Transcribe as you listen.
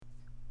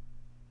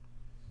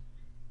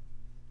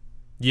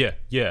Yeah.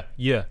 Do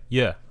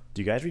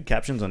you guys read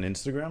captions on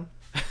Instagram?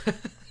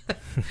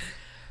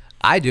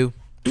 I do.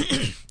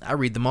 I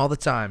read them all the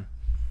time.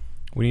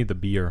 We need the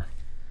beer.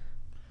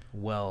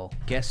 Well,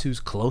 guess who's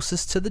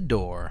closest to the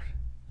door?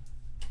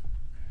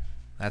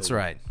 That's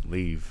right.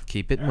 Leave.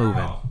 Keep it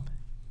moving.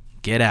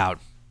 Get out.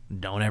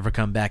 Don't ever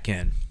come back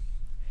in.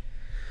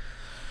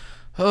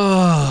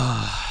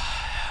 Oh,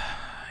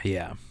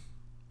 yeah.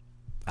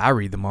 I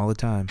read them all the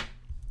time.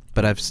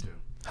 But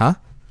Huh?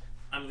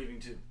 I'm leaving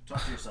too.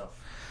 Talk to yourself.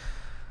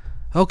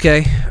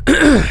 Okay.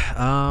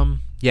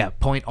 Yeah,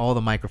 point all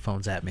the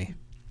microphones at me.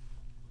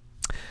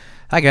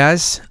 Hi,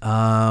 guys.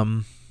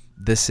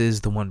 This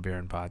is the One Beer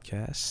In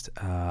Podcast.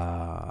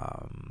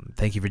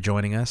 Thank you for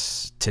joining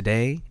us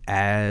today.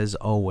 As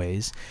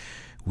always,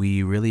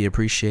 we really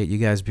appreciate you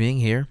guys being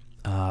here.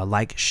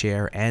 Like,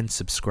 share, and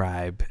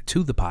subscribe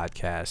to the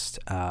podcast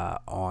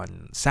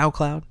on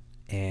SoundCloud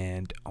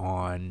and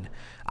on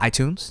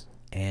iTunes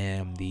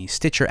and the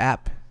Stitcher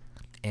app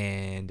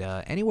and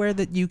anywhere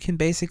that you can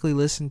basically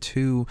listen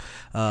to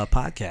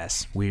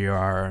podcasts. We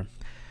are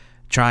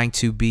trying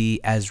to be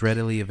as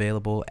readily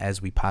available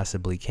as we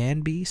possibly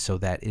can be so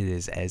that it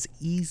is as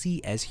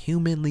easy as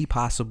humanly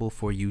possible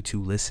for you to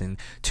listen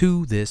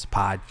to this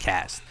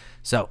podcast.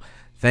 So,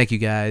 thank you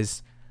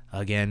guys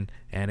again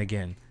and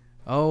again.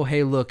 Oh,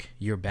 hey, look,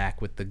 you're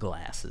back with the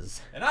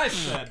glasses. And I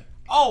said,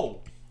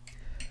 oh!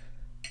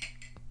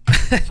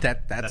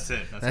 That's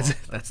it.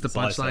 That's the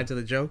punchline to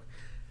the joke.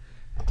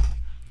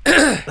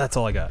 That's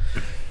all I got.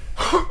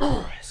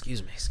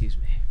 Excuse me.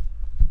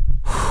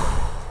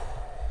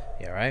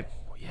 You all right?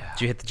 Yeah.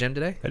 Did you hit the gym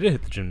today? I did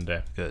hit the gym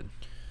today. Good.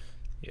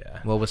 Yeah.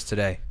 What was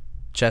today?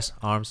 Chest,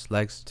 arms,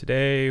 legs?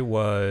 Today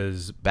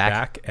was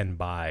back and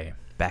by.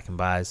 Back and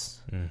buys.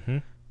 Mm-hmm.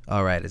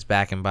 All right, it's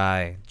back and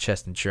by,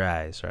 chest and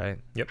tries, right?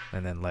 Yep.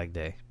 And then leg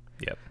day.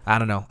 Yep. I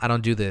don't know. I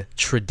don't do the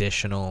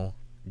traditional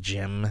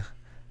gym.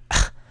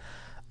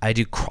 I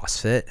do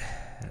CrossFit.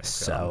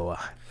 So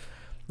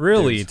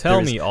really,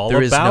 tell me all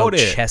about it. There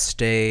is no chest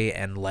day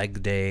and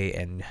leg day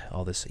and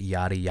all this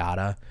yada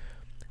yada.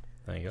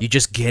 There you go. You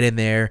just get in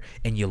there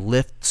and you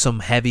lift some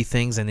heavy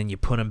things and then you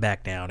put them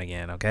back down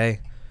again,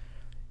 okay?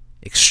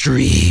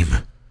 Extreme.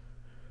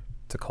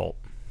 It's a cult.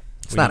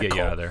 It's We not can a get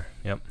you cult. out of there.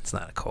 Yep. It's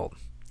not a cult.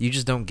 You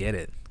just don't get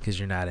it because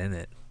you're not in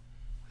it.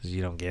 Because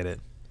you don't get it.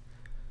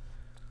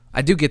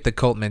 I do get the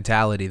cult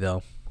mentality,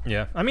 though.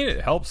 Yeah. I mean, it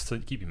helps to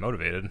keep you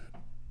motivated.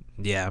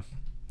 Yeah,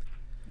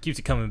 Keeps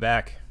you coming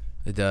back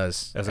it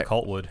does. as a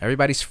cult would.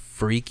 Everybody's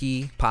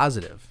freaky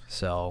positive,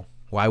 so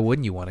why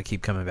wouldn't you want to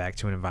keep coming back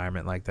to an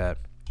environment like that?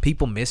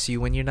 People miss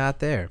you when you're not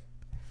there.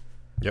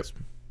 Yep.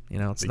 You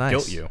know, it's They nice.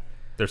 guilt you.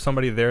 There's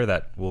somebody there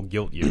that will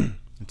guilt you.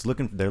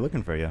 They're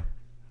looking for you.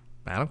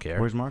 I don't care.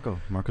 Where's Marco?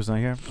 Marco's not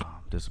here? Oh,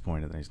 I'm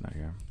disappointed that he's not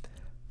here.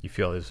 You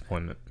feel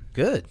disappointment.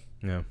 Good.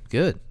 Yeah.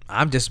 Good.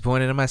 I'm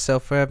disappointed in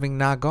myself for having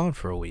not gone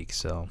for a week,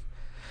 so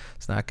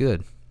it's not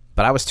good.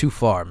 But I was too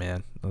far,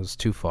 man. It was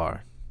too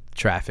far.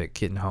 Traffic,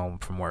 getting home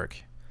from work.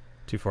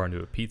 Too far into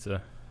a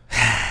pizza.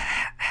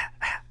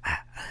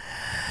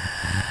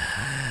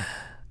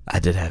 I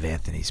did have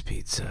Anthony's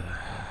pizza.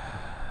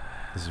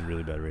 This is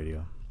really bad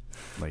radio.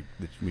 Like,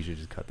 we should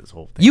just cut this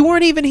whole thing. You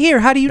weren't even here.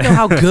 How do you know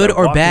how good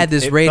or bad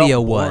this radio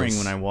felt boring was?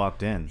 when I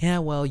walked in. Yeah,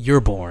 well, you're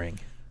boring.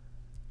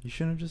 You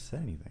shouldn't have just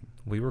said anything.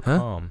 We were Huh?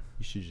 calm.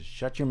 You should just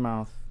shut your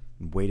mouth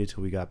and wait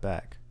until we got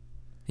back.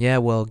 Yeah,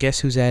 well, guess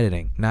who's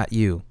editing? Not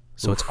you.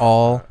 So it's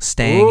all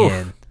staying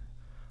in.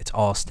 It's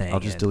all staying I'll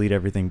just in. delete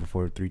everything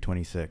before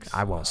 3:26.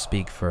 I won't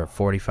speak for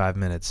 45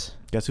 minutes.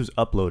 Guess who's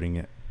uploading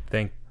it?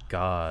 Thank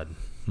God.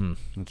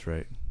 That's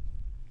right.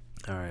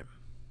 All right.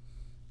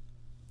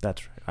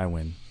 That's right. I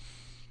win.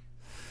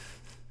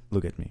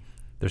 Look at me.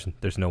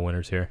 There's no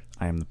winners here.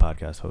 I am the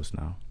podcast host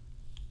now.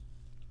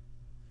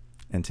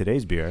 And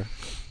today's beer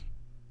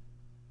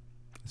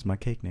is my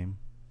cake name.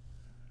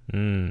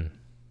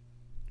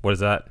 What is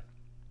that?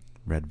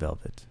 Red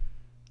Velvet.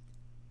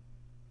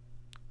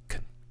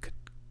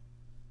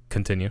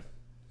 Continue.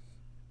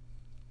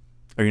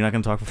 Are you not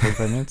going to talk for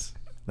 45 minutes?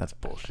 That's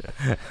bullshit.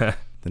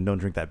 Then don't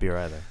drink that beer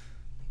either.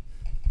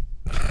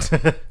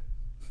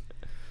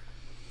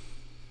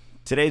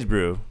 Today's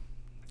brew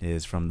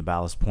is from the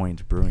Ballast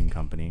Point Brewing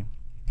Company.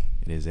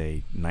 It is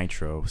a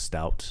nitro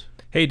stout.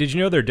 Hey, did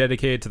you know they're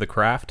dedicated to the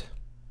craft?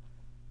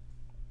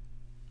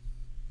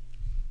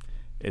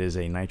 It is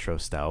a nitro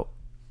stout,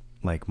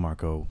 like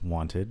Marco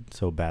wanted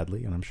so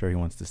badly, and I'm sure he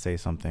wants to say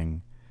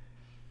something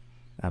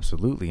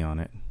absolutely on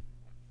it.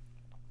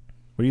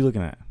 What are you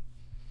looking at?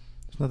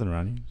 There's nothing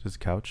around you. It's just a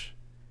couch.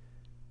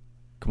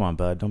 Come on,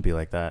 bud. Don't be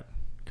like that.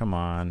 Come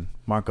on.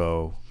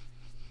 Marco.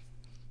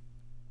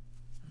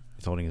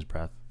 He's holding his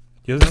breath.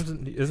 He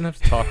doesn't have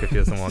to talk if he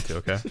doesn't want to,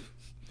 okay?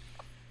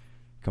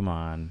 Come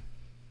on.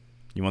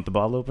 You want the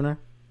bottle opener?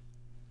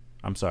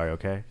 I'm sorry,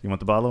 okay? You want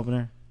the bottle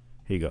opener?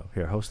 Here you go.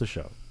 Here, host the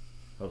show.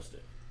 Host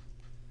it.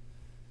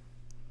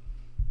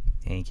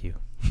 Thank you.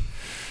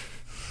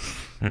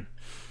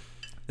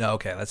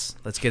 Okay, let's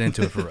get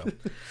into it for real.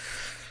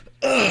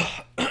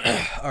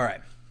 All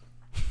right.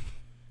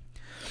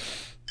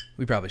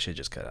 We probably should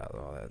just cut out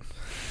all that.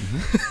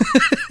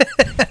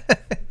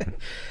 Mm-hmm.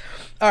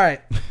 All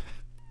right.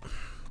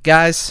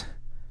 Guys,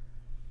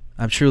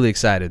 I'm truly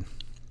excited.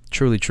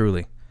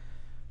 Truly.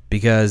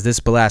 Because this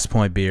Ballast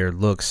Point beer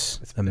looks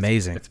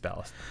amazing. It's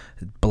Ballast.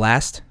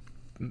 Blast?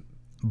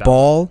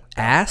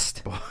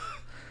 Ball-assed?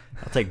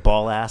 I'll take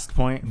Ballast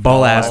Point.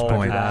 Ballast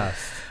Point.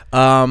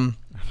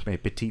 My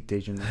petite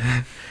déjeuner.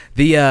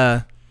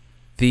 The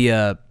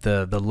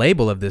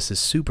label of this is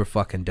super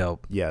fucking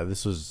dope. Yeah,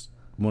 this was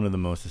one of the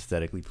most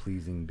aesthetically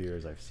pleasing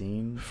beers I've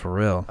seen. For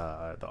real.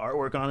 The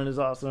artwork on it is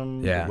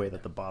awesome. Yeah. The way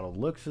that the bottle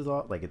looks is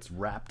like it's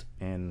wrapped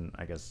in,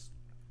 I guess,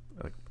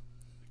 like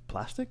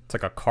plastic. It's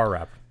like a car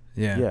wrap.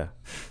 Yeah.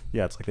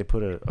 Yeah. It's like they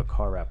put a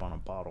car wrap on a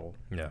bottle.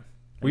 Yeah.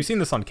 We've seen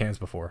this on cans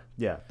before.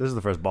 Yeah, this is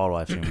the first bottle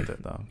I've seen with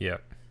it though. Yeah.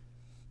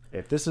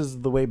 If this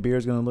is the way beer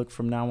is gonna look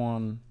from now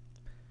on,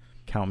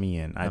 count me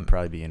in. I'd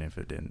probably be in if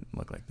it didn't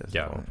look like this.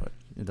 Yeah. At all, but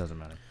it doesn't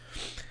matter.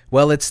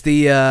 Well, it's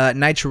the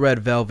Nitro Red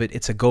Velvet.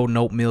 It's a golden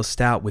oatmeal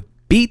stout with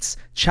beets,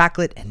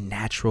 chocolate, and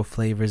natural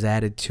flavors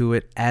added to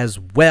it as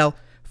well.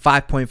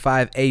 5.5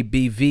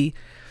 ABV.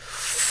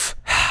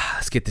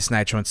 Let's get this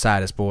nitro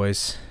inside us,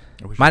 boys.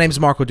 My name's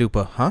Marco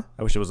Dupa, huh?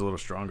 I wish it was a little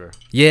stronger.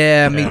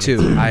 Yeah, me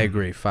too. I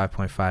agree.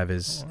 5.5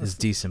 is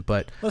decent,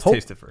 but Let's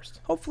taste it first.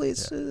 hopefully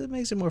it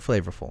makes it more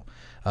flavorful.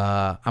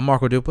 I'm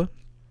Marco Dupa.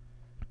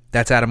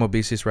 That's Adam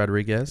Obesius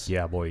Rodriguez.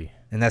 Yeah, boy.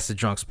 And that's the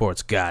Drunk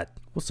Sports God.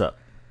 What's up?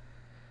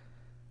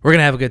 We're going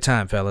to have a good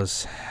time,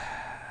 fellas.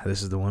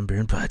 This is the One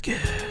Beer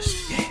Podcast.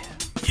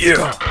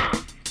 Yeah.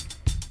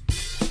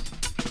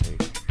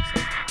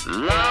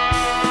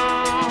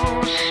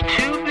 Lost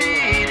to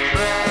be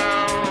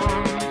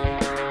found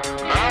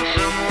by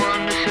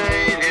someone to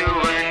save you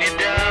when you're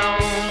down.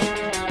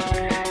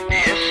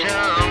 Yes,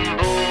 I'm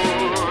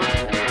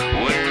bored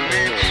when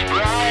it's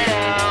bright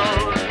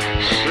out.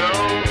 So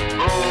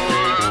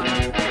bored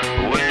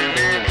when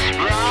it's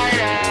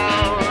bright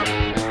out.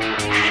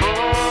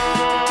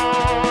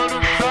 4 to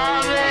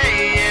 5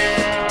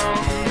 a.m.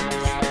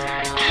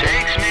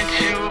 takes me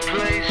to a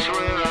place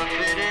where I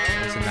fit in.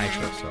 It's a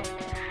nitro, so.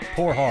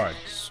 Pour hard.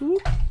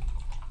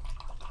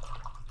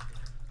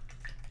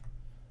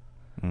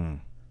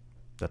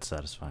 That's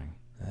satisfying.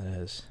 That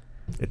is.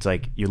 It's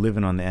like you're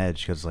living on the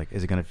edge because, like,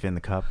 is it gonna fit in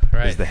the cup?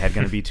 Right. Is the head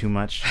gonna be too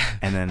much?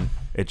 And then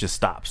it just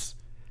stops.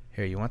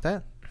 Here, you want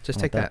that? Just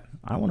I take want that.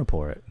 I want to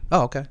pour it.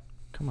 Oh, okay.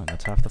 Come on,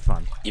 that's half the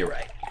fun. You're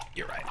right.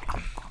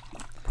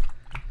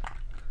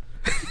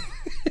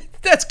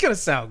 That's going to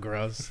sound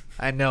gross.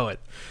 I know it.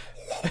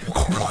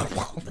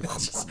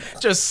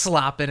 just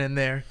slopping in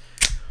there.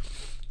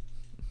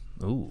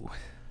 Ooh.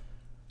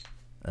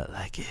 I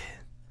like it.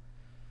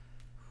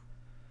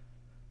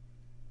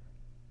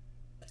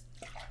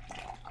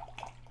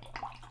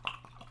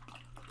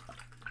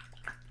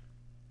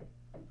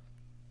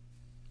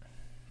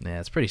 Yeah,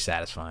 it's pretty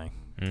satisfying.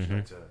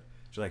 Would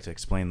you like to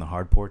explain the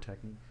hard pour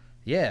technique?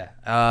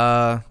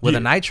 Yeah. With a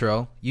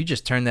nitro, you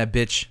just turn that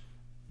bitch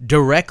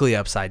directly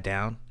upside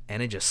down,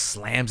 and it just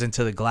slams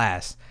into the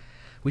glass.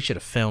 We should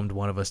have filmed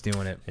one of us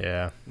doing it.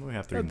 Yeah. We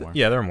have 3 more.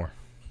 Yeah, there are more.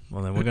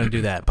 Well, then we're going to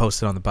do that.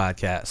 Post it on the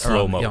podcast.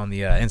 Slow-mo. On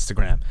the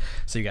Instagram.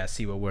 So you guys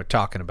see what we're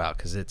talking about,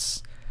 because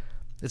it's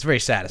very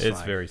satisfying.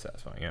 It's very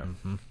satisfying, yeah.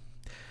 Mm-hmm.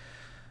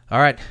 All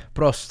right.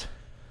 Prost.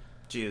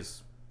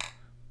 Cheers.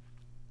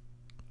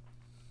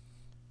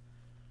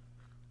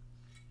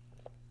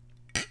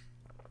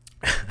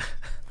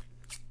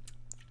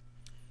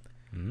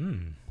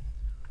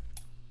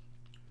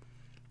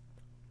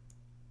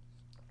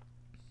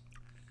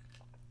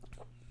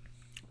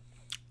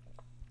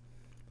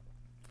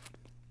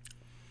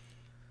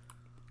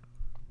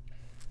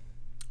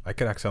 I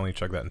could accidentally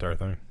chug that entire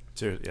thing.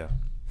 Seriously, yeah.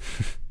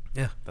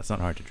 Yeah. That's not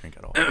hard to drink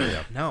at all.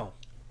 Yeah. No.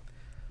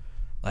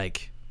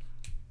 Like,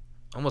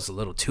 almost a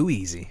little too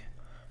easy.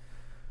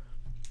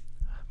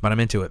 But I'm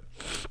into it.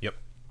 Yep.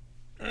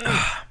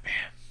 Oh,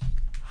 man.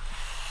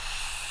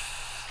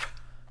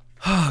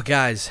 Oh,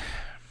 guys.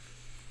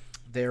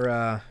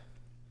 They're,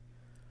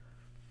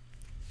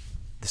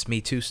 this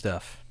Me Too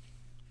stuff.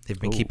 They've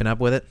been Ooh. keeping up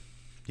with it.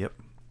 Yep.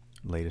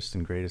 Latest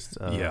and greatest.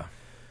 Yeah.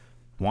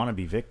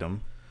 Wannabe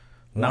victim.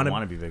 Not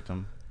wannabe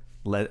victim.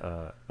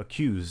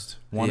 Accused.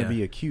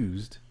 Wannabe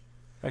accused.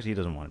 Actually, he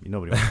doesn't want to be.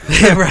 Nobody wants to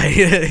be.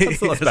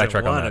 Right. Let's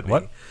backtrack on that.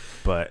 What?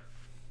 But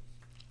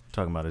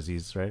talking about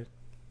Aziz, right?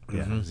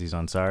 Yeah. Aziz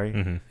Ansari.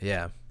 Mm-hmm.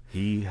 Yeah.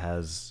 He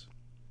has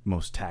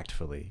most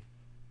tactfully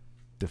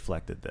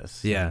deflected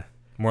this. Yeah.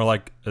 More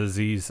like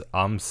Aziz,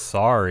 I'm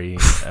sorry.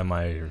 Am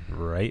I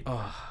right?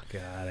 Oh,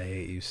 God, I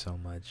hate you so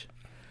much.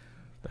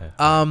 I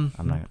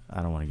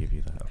don't want to give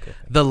you that. Okay.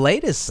 The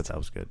latest. But that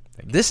was good.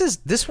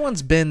 This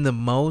one's been the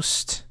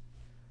most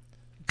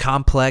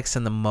complex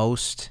and the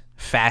most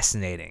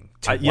fascinating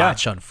to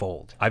watch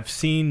unfold. I've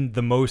seen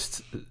the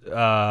most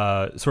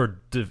sort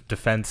of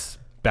defense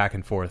back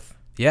and forth.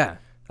 Yeah.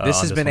 This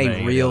on has this been one than a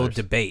any real others.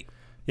 debate.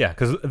 Yeah,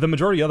 because the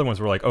majority of the other ones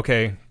were like,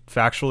 okay,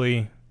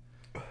 factually,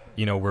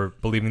 we're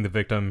believing the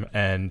victim,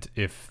 and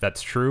if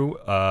that's true,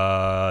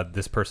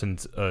 this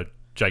person's a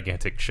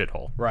gigantic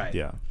shithole. Right.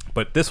 Yeah.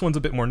 But this one's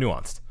a bit more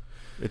nuanced.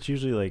 It's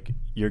usually like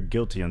you're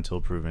guilty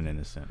until proven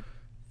innocent.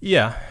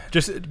 Yeah,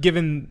 just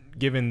given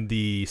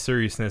the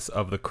seriousness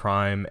of the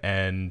crime,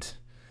 and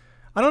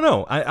I don't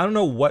know. I don't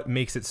know what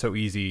makes it so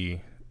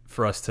easy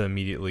for us to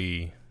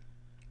immediately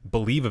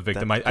believe a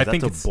victim. I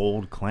think that's it's a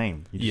bold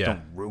claim. You just Yeah.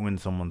 don't ruin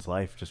someone's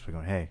life just by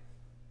going, hey,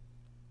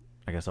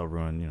 I guess I'll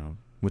ruin,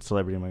 what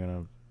celebrity am I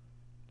going to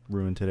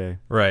ruin today?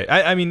 right.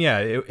 I mean, yeah,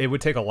 it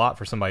would take a lot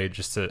for somebody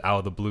just to out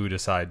of the blue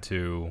decide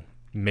to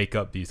make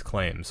up these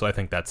claims. So I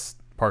think that's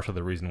partially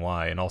the reason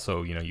why, and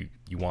also you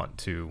want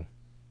to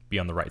be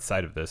on the right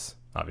side of this,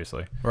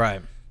 obviously.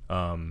 Right.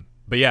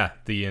 But yeah,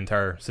 the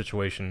entire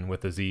situation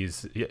with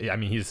Aziz, I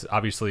mean, he's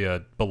obviously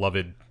a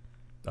beloved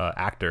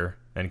actor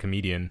and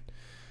comedian.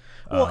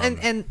 Well,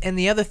 and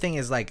the other thing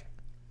is like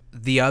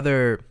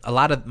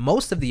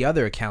most of the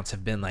other accounts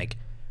have been like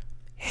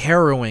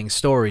harrowing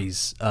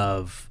stories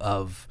of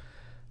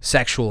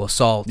sexual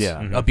assault,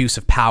 Yeah. abuse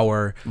of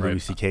power. Louis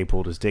C.K.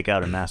 pulled his dick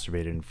out and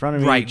masturbated in front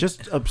of me. Right.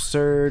 Just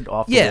absurd,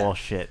 off the wall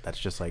shit. That's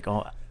just like,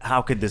 oh,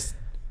 how could this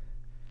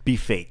be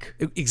fake?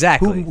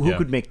 Exactly. Who Yeah.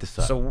 could make this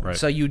up?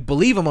 So you'd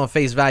believe him on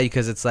face value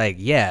because it's like,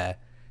 yeah,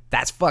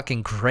 that's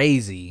fucking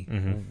crazy.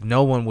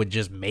 No one would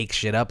just make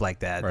shit up like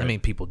that. I Right. mean,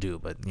 people do,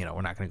 but we're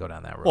not going to go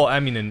down that road. Well, I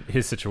mean, in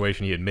his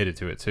situation, he admitted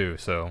to it too.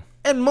 So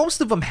and most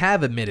of them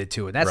have admitted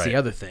to it. That's the Right.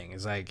 other thing.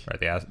 Is like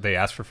right, they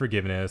ask for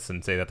forgiveness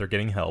and say that they're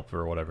getting help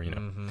or whatever.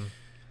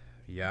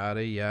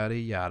 yada yada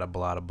yada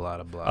blah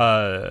blah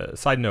blah.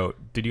 Side note: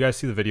 did you guys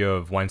see the video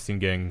of Weinstein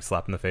getting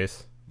slapped in the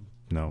face?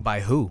 No.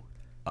 By who?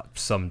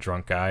 Some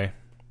drunk guy.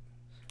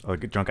 Oh, a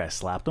drunk guy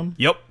slapped him?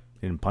 Yep.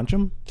 He didn't punch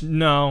him?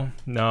 No.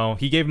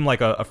 He gave him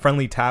like a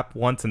friendly tap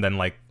once and then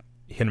like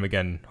hit him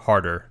again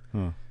harder.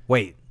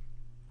 Wait,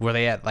 were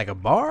they at like a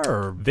bar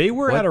or They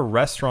were what? at a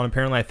restaurant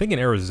apparently, I think in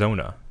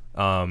Arizona.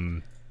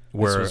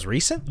 Where This was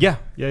recent? Yeah.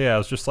 It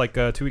was just like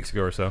 2 weeks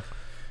ago or so.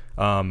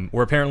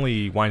 Where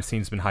apparently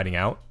Weinstein's been hiding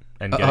out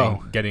and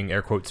getting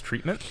air quotes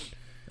treatment.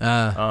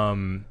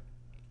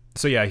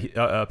 So yeah,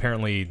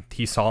 apparently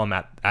he saw him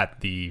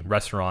at the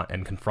restaurant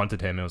and confronted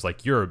him and was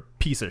like, "You're a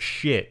piece of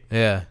shit,"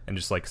 Yeah. and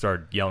just like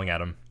started yelling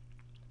at him.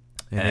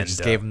 And they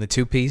just gave him the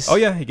 2-piece. Oh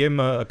yeah, he gave him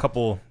a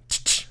couple,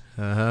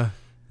 Uh-huh.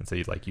 and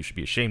said, "Like you should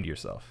be ashamed of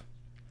yourself."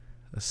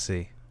 Let's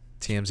see.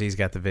 TMZ's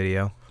got the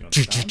video. You want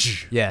the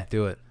sound? Yeah,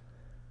 do it.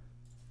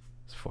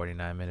 It's a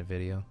 49-minute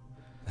video.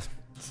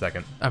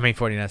 Second.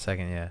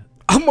 49-second, yeah.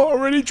 I'm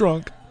already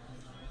drunk.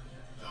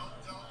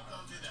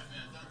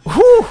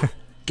 Whew!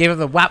 Gave him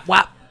the whap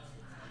whap.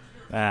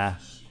 Ah.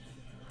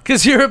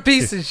 Because you're a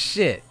piece of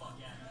shit.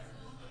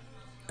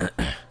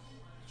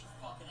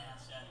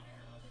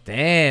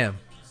 Damn.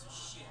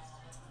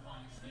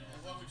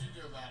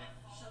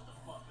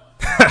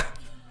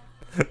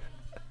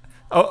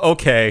 Oh,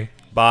 okay.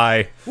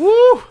 Bye.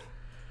 Woo!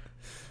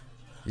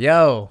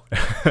 Yo,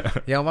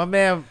 my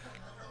man.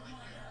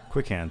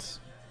 Quick hands.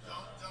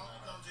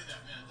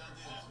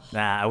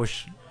 Nah, I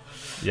wish.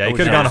 Yeah, he wish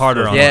could have I gone was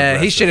harder on. Yeah,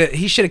 him.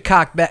 he should have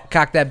cocked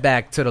that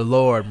back to the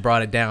Lord and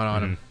brought it down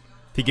on him.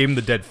 He gave him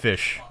the dead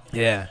fish.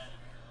 Yeah.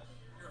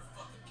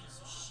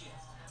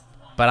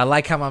 But I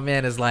like how my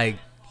man is like,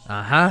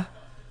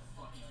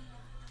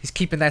 he's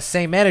keeping that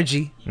same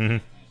energy. Mm-hmm.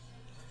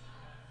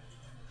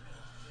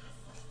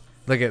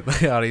 Look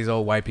at all these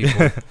old white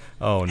people,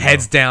 Oh no.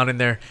 heads down in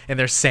their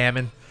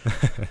salmon,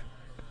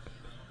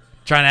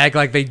 trying to act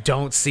like they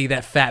don't see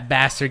that fat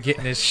bastard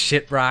getting his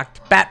shit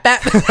rocked. Bat.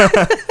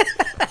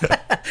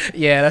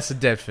 Yeah, that's a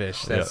dead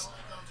fish. That's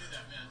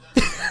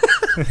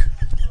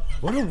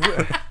What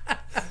a.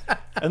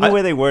 And the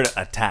way they word it,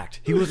 attacked.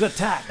 He was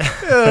attacked.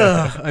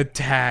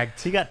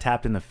 attacked. He got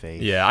tapped in the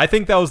face. Yeah, I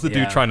think that was the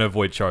Yeah. dude trying to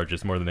avoid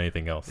charges more than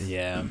anything else.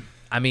 Yeah.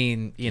 I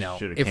mean,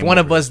 Should've if came one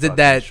of over us his did fucking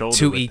that shoulder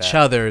to with each that.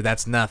 other,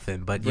 that's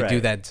nothing. But you do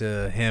Right. that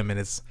to him, and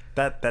it's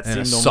That An seemed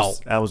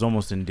assault. that was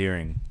almost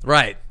endearing.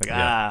 right. Like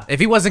Yeah. If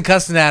he wasn't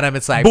cussing at him,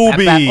 it's like,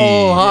 Booby.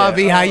 oh,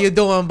 Harvey, Yeah. how you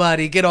doing,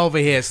 buddy? Get over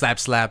here,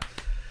 slap.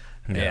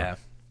 Yeah.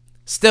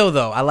 Still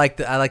though, I like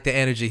the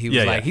energy. He was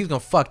Yeah, like, yeah. he's gonna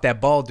fuck that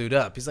bald dude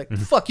up. He's like, the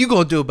fuck you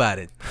gonna do about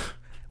it?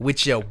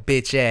 With your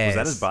bitch ass. Was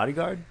that his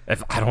bodyguard?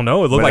 I don't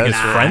know. It looked Well, like his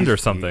that's friend or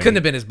nasty. something. Couldn't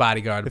have been his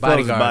bodyguard. If that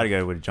was his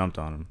bodyguard, would have jumped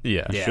on him.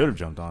 Yeah. He Yeah. should have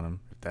jumped on him.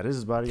 If that is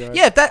his bodyguard.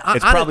 Yeah,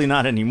 It's probably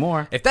not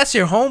anymore. If that's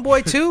your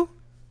homeboy too,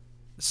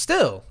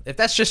 still, if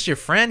that's just your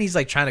friend, he's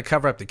like trying to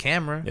cover up the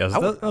camera. Yeah,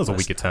 that was a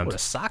weak attempt. I would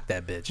have socked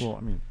that bitch. Well,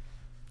 I mean,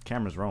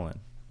 camera's rolling.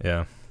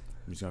 Yeah.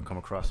 He's gonna come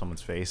across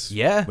someone's face.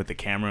 Yeah. With the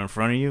camera in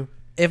front of you,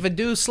 If a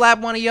dude slap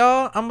one of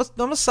y'all, I'm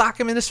gonna sock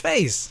him in his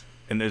face.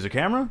 and there's a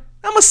camera.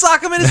 I'm gonna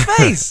sock him in his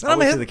face. I'll I'm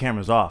wait gonna till the hit.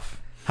 camera's off.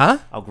 Huh?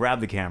 I'll grab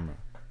the camera.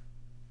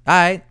 All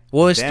right.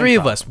 Well, it's Damn three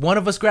of sock us. One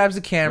of us grabs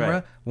the camera.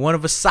 Right. One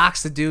of us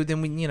socks the dude.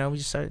 Then we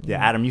just start. Yeah,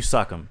 Adam, you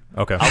suck him.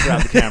 Okay. I'll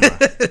grab the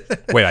camera.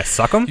 Wait, I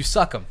suck him? You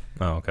suck him.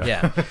 Oh, okay.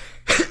 Yeah.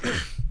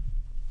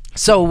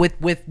 So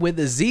with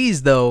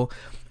Aziz though,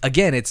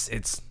 again,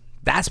 it's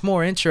that's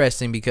more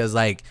interesting because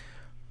like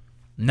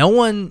no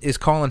one is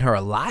calling her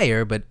a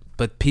liar, but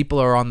people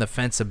are on the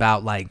fence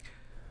about like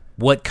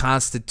what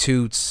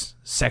constitutes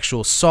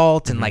sexual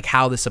assault and like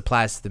how this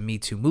applies to the Me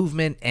Too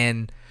movement.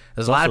 And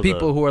There's a lot of Also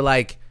people who are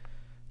like,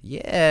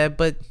 yeah,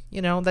 but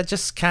that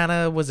just kind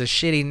of was a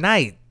shitty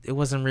night. It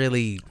wasn't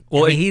really.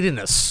 Well, he didn't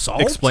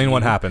assault. Explain you.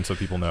 what happened so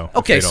people know.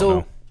 Okay, if they don't so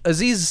know.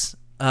 Aziz,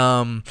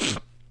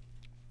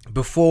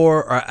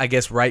 before, or I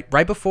guess right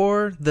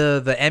before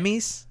the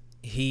Emmys,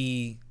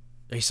 he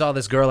saw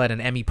this girl at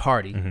an Emmy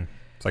party. Mm-hmm.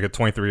 It's like a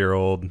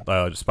 23-year-old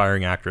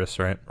aspiring actress,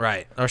 right?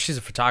 Right. Or she's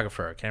a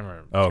photographer, a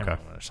camera okay.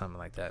 or something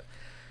like that.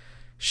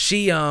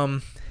 She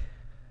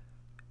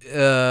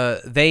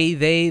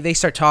they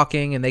start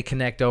talking and they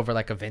connect over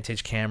like a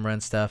vintage camera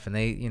and stuff, and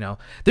they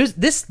there's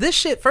this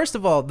shit. First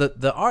of all,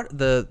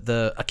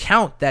 the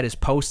account that is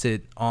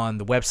posted on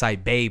the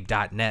website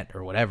babe.net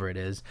or whatever it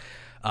is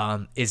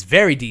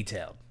very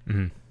detailed.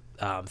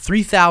 Mm-hmm.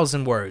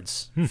 3,000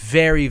 words.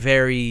 Very,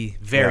 very,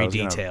 very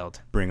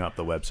detailed. Bring up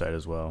the website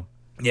as well.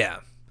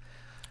 Yeah.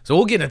 So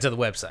we'll get into the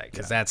website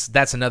because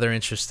that's another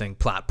interesting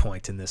plot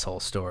point in this whole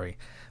story.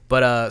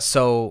 But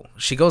so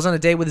she goes on a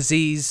date with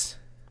Aziz.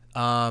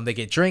 They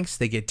get drinks,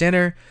 they get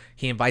dinner.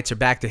 He invites her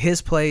back to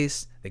his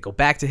place. They go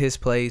back to his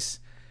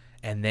place,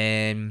 and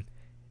then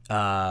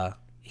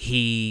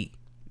he,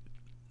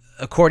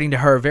 according to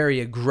her, very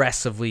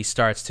aggressively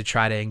starts to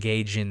try to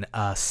engage in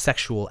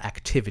sexual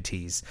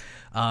activities.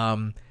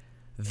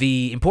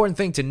 The important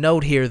thing to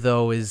note here,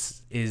 though,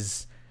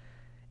 is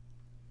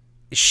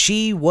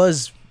she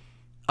was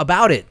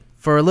about it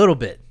for a little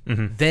bit.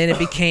 Mm-hmm. Then it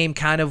became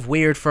kind of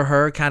weird for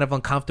her, kind of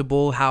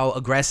uncomfortable how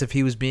aggressive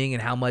he was being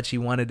and how much he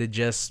wanted to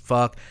just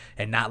fuck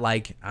and not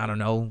like, I don't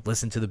know,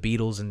 listen to the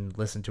Beatles and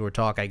listen to her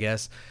talk, I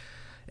guess.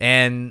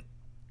 And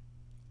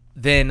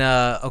then,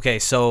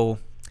 so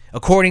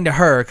according to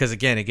her, because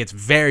again, it gets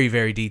very,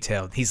 very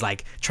detailed, he's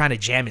like trying to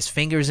jam his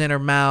fingers in her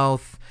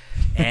mouth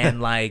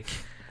and like...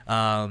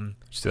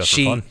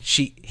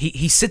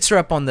 he sits her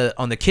up on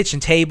the kitchen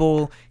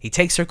table. He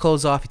takes her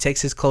clothes off. He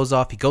takes his clothes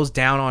off. He goes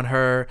down on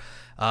her.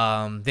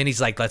 Then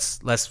he's like, let's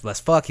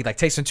fuck. He like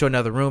takes her into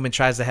another room and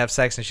tries to have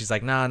sex. And she's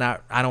like, no,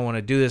 I don't want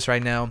to do this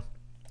right now.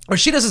 Or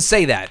she doesn't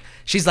say that.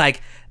 She's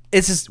like,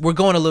 we're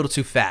going a little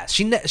too fast.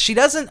 She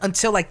doesn't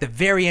until like the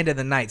very end of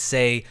the night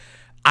say,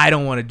 I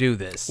don't want to do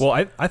this. Well,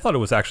 I thought it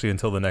was actually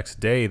until the next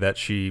day that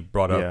she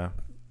brought up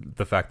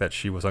the fact that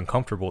she was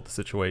uncomfortable with the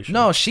situation.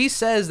 No, she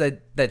says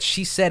that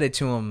she said it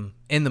to him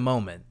in the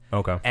moment.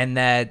 Okay. And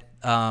that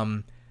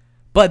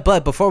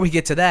but before we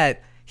get to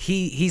that,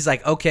 he's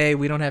like, okay,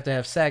 we don't have to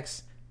have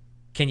sex.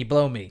 Can you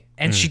blow me?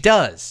 And she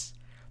does.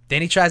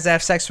 Then he tries to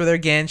have sex with her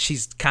again.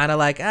 She's kind of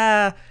like,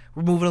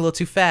 we're moving a little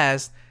too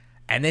fast.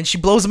 And then she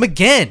blows him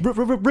again.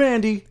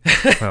 Brandy.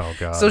 Oh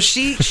God. So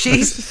she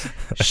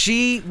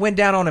went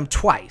down on him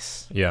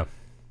twice. Yeah.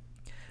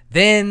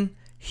 Then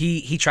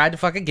he tried to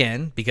fuck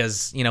again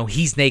because,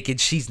 he's naked,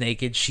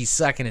 she's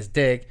sucking his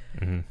dick.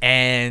 Mm-hmm.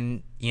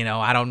 And,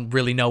 I don't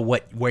really know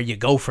where you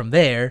go from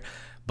there.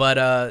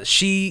 But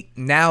she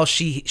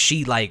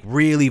like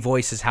really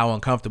voices how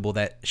uncomfortable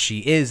that she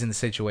is in the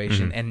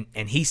situation. Mm-hmm.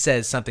 And he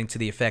says something to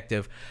the effect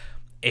of,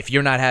 if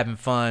you're not having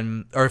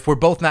fun, or if we're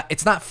both not,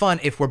 it's not fun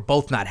if we're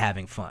both not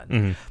having fun.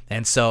 Mm-hmm.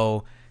 And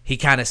so he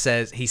kind of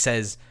says,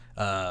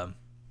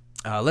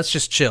 let's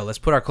just chill. Let's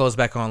put our clothes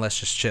back on. Let's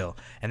just chill.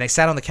 And they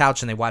sat on the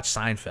couch and they watched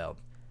Seinfeld.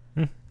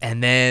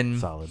 And then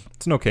solid.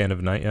 It's an okay end of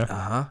the night, yeah.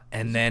 Uh-huh.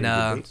 And then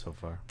so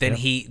far. Then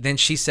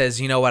she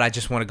says, you know what? I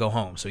just want to go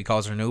home. So he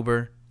calls her an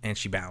Uber and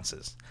she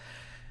bounces.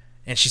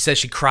 And she says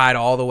she cried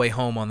all the way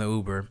home on the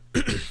Uber.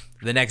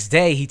 The next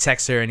day he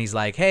texts her and he's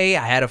like, hey,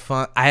 I had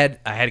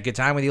a good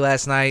time with you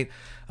last night.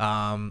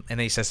 And then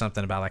he says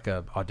something about like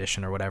a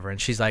audition or whatever. And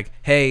she's like,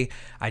 hey,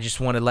 I just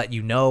want to let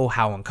you know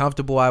how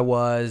uncomfortable I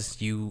was.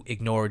 You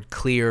ignored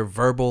clear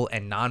verbal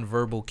and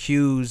nonverbal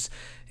cues.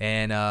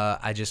 And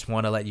I just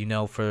want to let you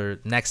know for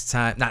next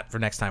time, not for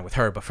next time with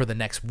her, but for the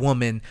next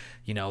woman,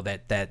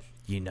 that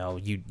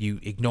you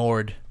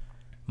ignored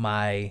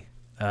my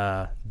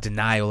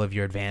denial of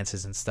your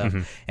advances and stuff.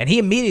 Mm-hmm. And he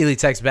immediately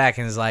texts back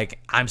and is like,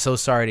 I'm so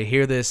sorry to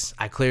hear this.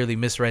 I clearly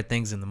misread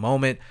things in the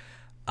moment.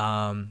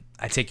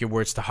 I take your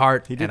words to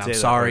heart, and I'm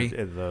sorry.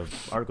 The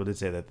article did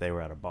say that they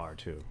were at a bar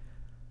too.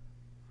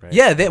 Right?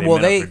 Yeah, they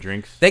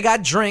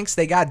got drinks,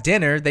 they got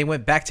dinner, they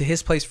went back to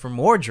his place for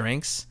more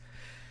drinks.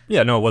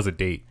 Yeah, no, it was a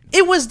date.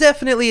 It was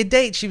definitely a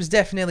date. She was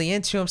definitely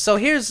into him. So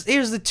here's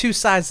the two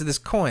sides of this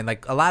coin.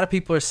 Like, a lot of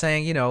people are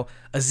saying,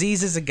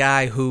 Aziz is a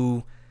guy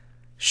who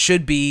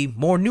should be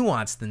more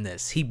nuanced than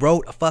this. He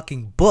wrote a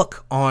fucking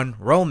book on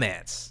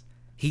romance.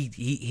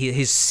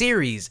 His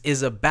series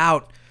is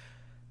about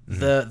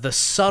the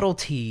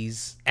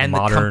subtleties and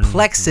modern the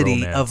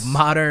complexity romance of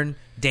modern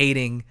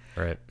dating.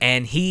 Right.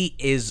 And he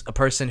is a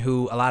person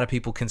who a lot of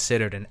people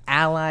considered an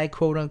ally,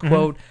 quote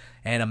unquote,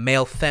 and a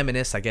male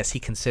feminist. I guess he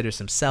considers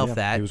himself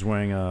that. He was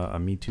wearing a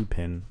Me Too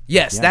pin.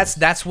 Yes,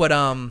 that's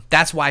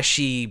why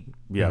she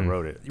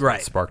wrote it.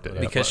 Right. Sparked it.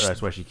 Because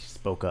that's why she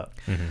spoke up.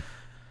 Mm-hmm.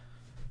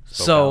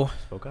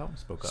 Spoke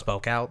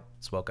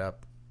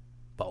up.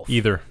 Both.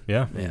 Either.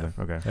 Yeah.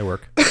 Okay. They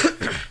work.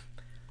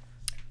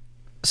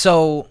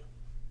 So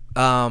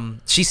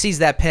she sees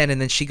that pen and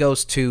then she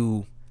goes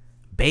to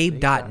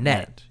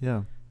babe.net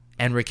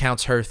and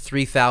recounts her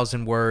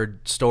 3,000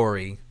 word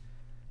story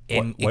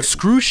in What-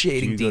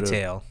 excruciating Do you go to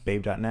detail.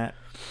 Babe.net,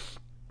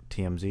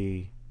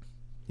 TMZ,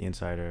 The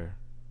Insider,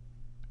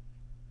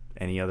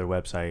 any other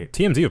website,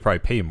 TMZ would probably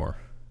pay you more.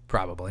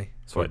 Probably.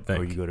 That's what I or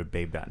think. you go to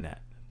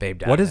Babe.net.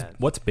 Babe.net.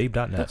 What's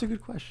Babe.net? That's a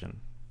good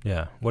question.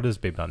 Yeah. What is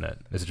Babe.net?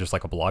 Is it just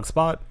like a blog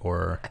spot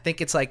or? I think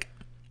it's like,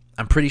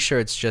 I'm pretty sure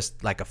it's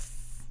just like a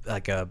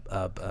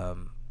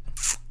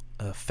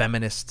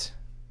feminist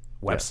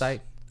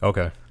website.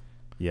 Okay.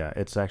 Yeah,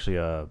 it's actually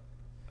a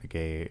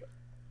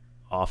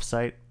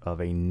offsite of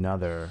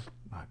another.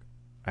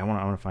 I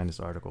want to find this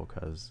article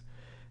because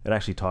it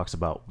actually talks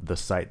about the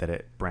site that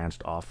it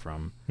branched off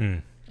from,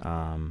 and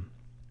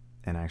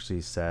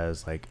actually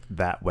says like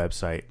that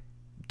website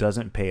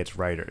doesn't pay its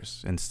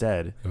writers.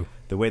 Instead,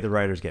 the way the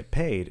writers get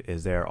paid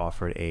is they're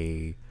offered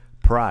a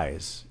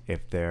prize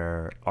if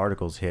their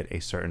articles hit a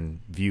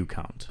certain view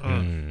count.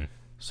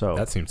 So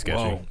That seems sketchy.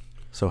 Whoa.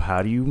 So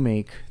how do you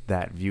make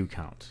that view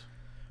count?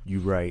 You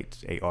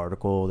write a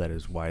article that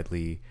is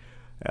widely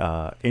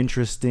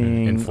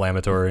interesting,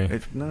 Inflammatory.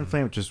 not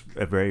inflammatory, just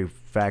a very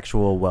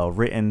factual, well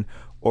written,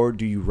 or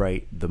do you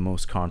write the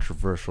most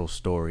controversial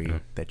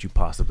story that you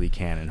possibly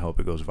can and hope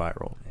it goes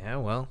viral? Yeah,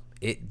 well,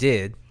 it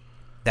did.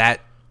 That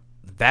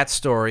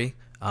story,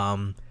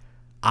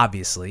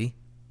 obviously,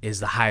 is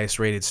the highest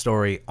rated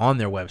story on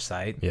their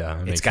website. Yeah,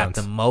 that it's makes got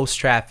sense. the most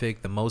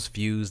traffic, the most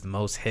views, the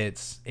most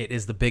hits. It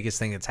is the biggest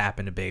thing that's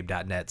happened to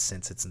Babe.net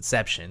since its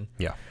inception.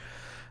 Yeah.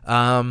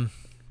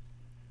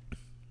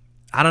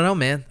 I don't know,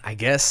 man. I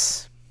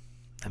guess.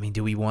 I mean,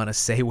 do we want to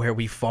say where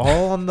we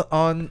fall on the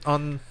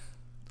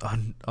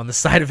on the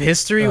side of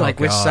history, Oh, like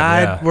which God,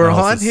 side yeah. we're No,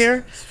 on this is-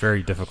 here? It's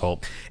very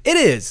difficult. It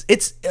is.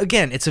 It's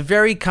a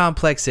very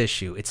complex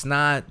issue. It's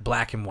not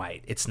black and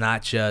white. It's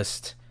not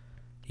just,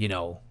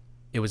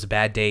 it was a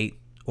bad date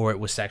or it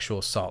was sexual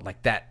assault.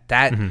 Like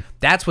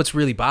that's what's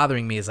really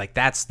bothering me is like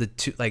that's the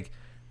two, like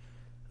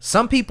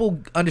some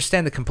people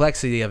understand the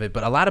complexity of it,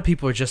 but a lot of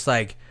people are just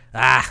like,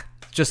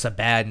 just a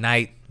bad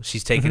night.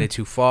 She's taking it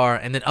too far.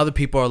 And then other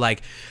people are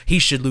like, he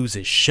should lose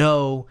his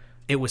show.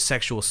 It was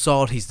sexual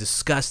assault. He's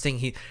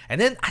disgusting.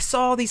 And then I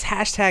saw all these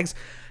hashtags,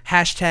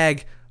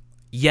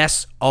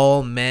 yes,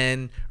 all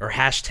men, or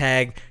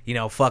hashtag,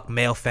 fuck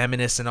male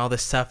feminists and all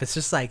this stuff. It's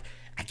just like,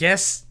 I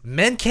guess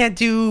men can't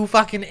do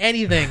fucking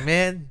anything,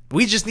 man.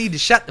 We just need to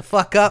shut the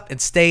fuck up and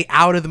stay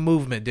out of the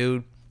movement,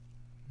 dude.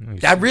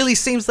 That really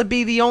seems to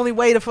be the only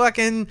way to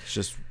fucking... It's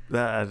just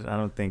I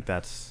don't think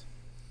that's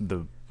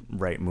the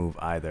right move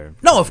either.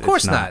 No, of It's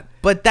course not.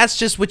 But that's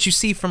just what you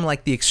see from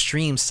like the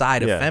extreme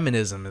side of Yeah.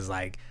 feminism is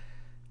like,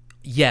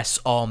 yes,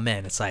 all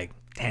men. It's like,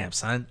 damn,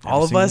 son, Every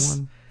all of single us.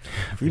 one.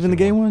 Even the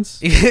gay ones?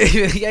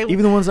 Yeah,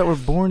 Even the ones that were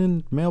born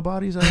in male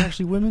bodies are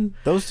actually women?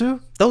 Those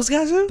two? those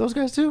guys do? Those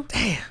guys too?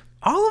 Damn,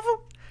 all of them?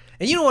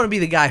 And you don't want to be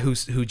the guy who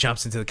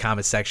jumps into the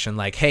comment section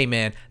like, hey,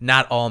 man,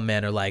 not all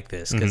men are like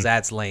this, because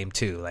that's lame,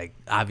 too. Like,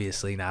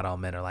 obviously, not all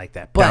men are like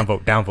that. But,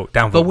 Downvote.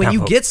 But when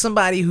you get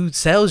somebody who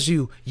tells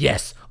you,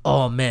 yes,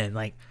 all men,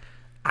 like,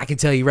 I can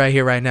tell you right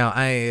here, right now,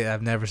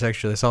 I've never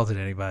sexually assaulted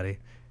anybody.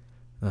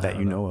 That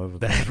you know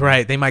of.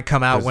 Right. They might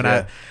come out when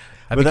I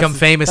But become that's-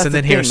 famous that's and the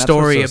then hear a thing.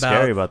 story That's what's so about...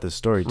 scary about this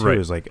story too Right.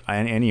 is like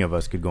any of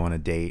us could go on a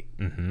date,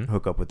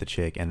 hook up with the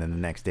chick, and then the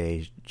next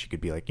day she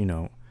could be like,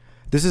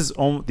 this is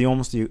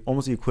almost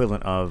the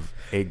equivalent of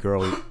a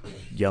girl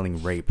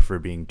yelling rape for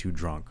being too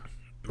drunk.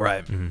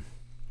 Right.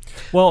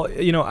 Well,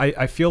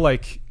 I feel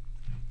like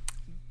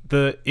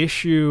the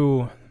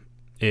issue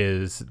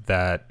is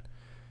that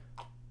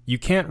you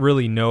can't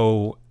really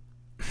know.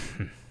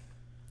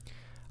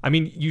 I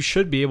mean, you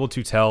should be able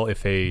to tell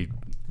if a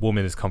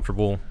woman is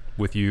comfortable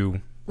with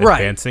you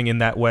Right. advancing in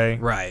that way.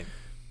 Right.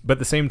 But at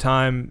the same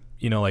time,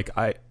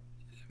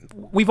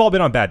 we've all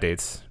been on bad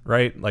dates,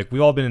 right? Like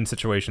we've all been in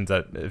situations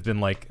that have been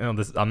like, I'm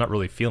not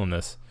really feeling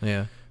this.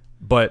 Yeah.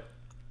 But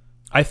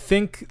I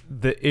think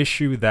the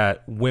issue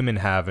that women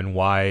have and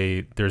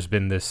why there's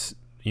been this,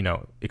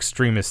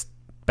 extremist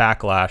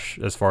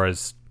backlash as far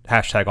as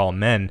hashtag all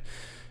men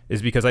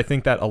is because I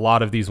think that a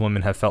lot of these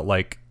women have felt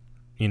like,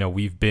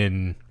 we've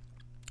been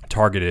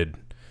targeted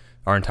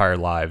our entire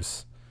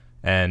lives.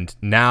 And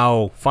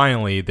now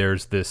finally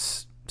there's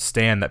this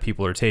stand that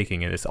people are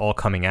taking and it's all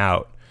coming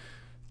out.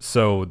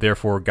 So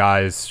therefore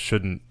guys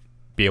shouldn't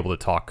be able to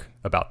talk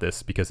about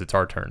this because it's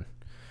our turn.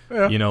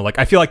 Yeah.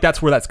 I feel like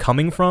that's where that's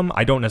coming from.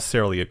 I don't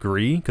necessarily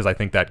agree because I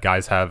think that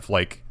guys have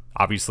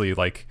obviously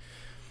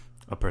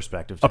A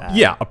perspective to add.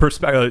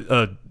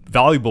 a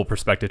valuable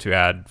perspective to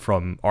add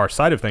from our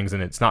side of things,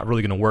 and it's not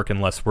really going to work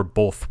unless we're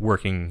both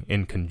working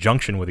in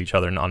conjunction with each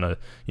other and on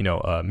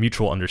a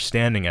mutual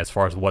understanding as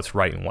far as what's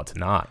right and what's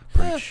not.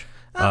 Preach.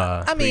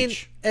 I mean,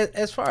 Preach.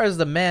 as far as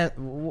the man,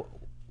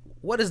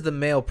 what is the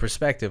male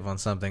perspective on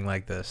something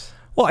like this?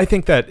 Well, I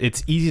think that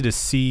it's easy to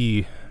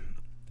see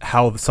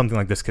how something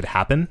like this could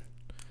happen.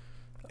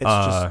 It's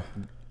just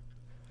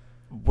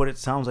what it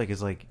sounds like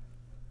is like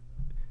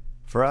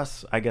for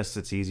us, I guess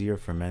it's easier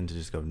for men to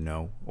just go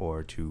no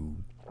or to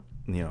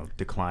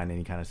decline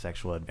any kind of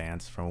sexual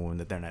advance from a woman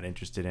that they're not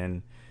interested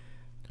in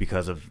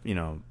because of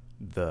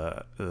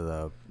the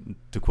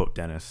to quote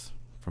Dennis,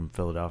 from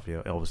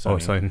Philadelphia, Elvis Oh,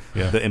 Sunny, so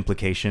yeah. the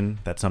implication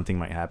that something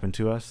might happen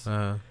to us,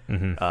 Mhm.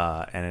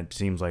 and it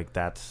seems like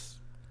that's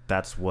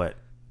what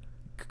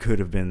could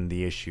have been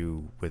the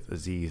issue with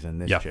Aziz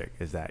and this Yeah. chick,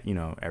 is that, you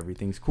know,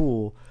 everything's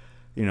cool,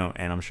 you know,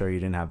 and I'm sure you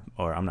didn't have,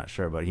 or I'm not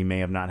sure, but he may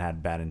have not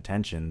had bad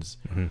intentions,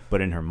 but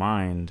in her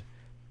mind,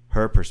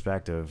 her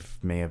perspective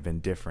may have been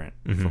different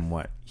from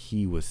what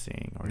he was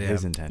seeing or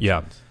his intentions.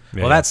 Yeah.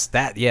 Well, that's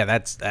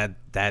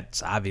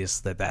obvious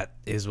that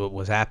is what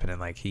was happening.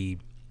 Like he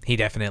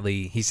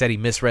definitely, he said he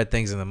misread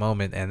things in the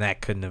moment, and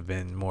that couldn't have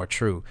been more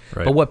true.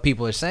 Right. But what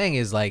people are saying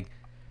is like,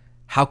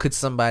 how could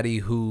somebody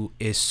who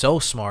is so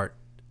smart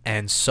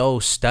and so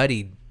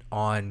studied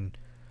on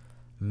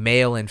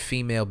male and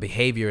female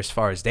behavior as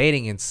far as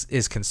dating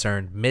is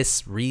concerned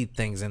misread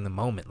things in the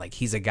moment? Like,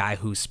 he's a guy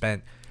who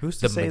spent. Who's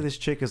to say this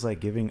chick is like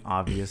giving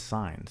obvious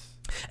signs?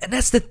 And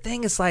that's the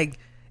thing. It's like,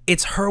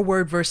 it's her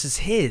word versus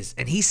his,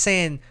 and he's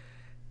saying,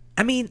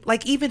 I mean,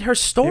 like, even her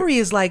story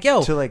is like,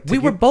 yo, we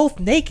were both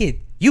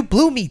naked. You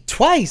blew me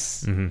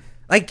twice.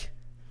 Like,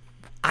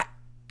 I,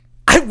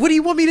 what do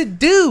you want me to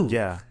do?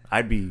 Yeah,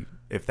 I'd be,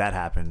 if that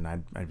happened,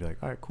 I'd be like,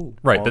 all right, cool.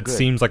 Right. all That good.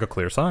 seems like a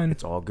clear sign.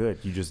 It's all good.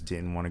 You just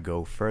didn't want to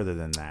go further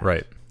than that.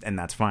 Right. And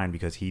that's fine,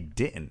 because he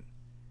didn't.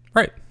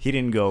 Right. He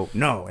didn't go,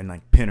 no, and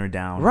like pin her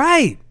down.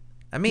 Right.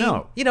 I mean,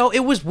 No. you know,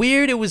 it was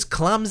weird. It was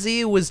clumsy.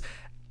 It was.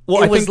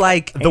 Well, it I was think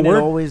like Ain't it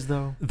always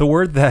though? The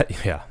word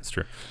that, yeah, it's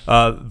true.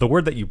 The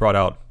word that you brought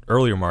out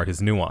earlier, Mark, is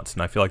nuanced,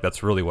 and I feel like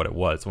that's really what it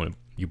was when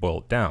you boil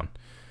it down.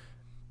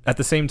 At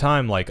the same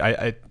time, like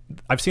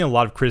I've seen a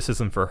lot of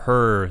criticism for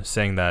her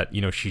saying that, you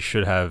know, she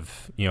should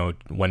have, you know,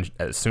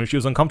 as soon as she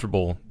was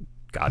uncomfortable,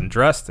 gotten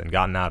dressed and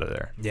gotten out of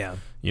there. Yeah.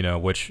 You know,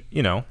 which,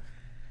 you know,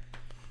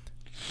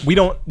 we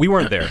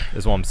weren't there,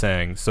 is what I'm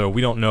saying. So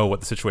we don't know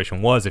what the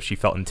situation was. If she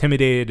felt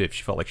intimidated, if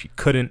she felt like she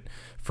couldn't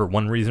for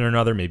one reason or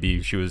another.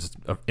 Maybe she was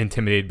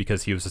intimidated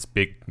because he was this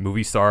big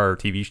movie star or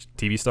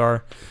TV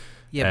star.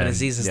 Yeah, but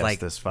Aziz is yes, like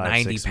this 5'6"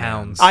 90 man.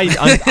 pounds.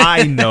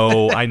 I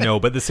know,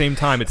 but at the same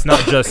time, it's not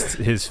just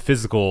his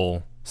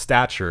physical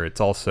stature; it's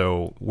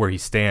also where he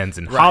stands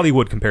in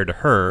Hollywood compared to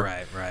her,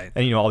 Right.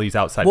 and you know, all these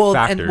outside And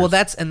factors.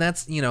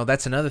 that's you know,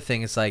 that's another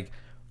thing. It's like,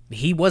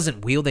 he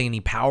wasn't wielding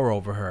any power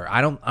over her.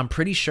 I'm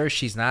pretty sure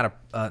she's not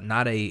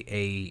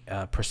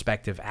a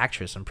prospective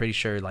actress. I'm pretty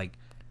sure like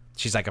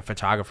she's like a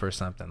photographer or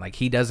something. Like,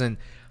 he doesn't.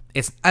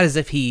 It's not as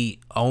if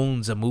he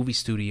owns a movie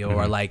studio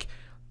or like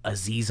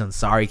Aziz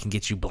Ansari can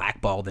get you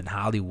blackballed in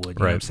Hollywood. You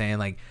know what I'm saying?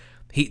 Like,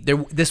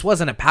 this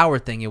wasn't a power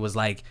thing. It was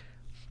like,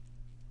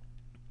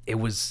 it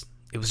was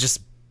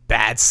just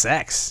bad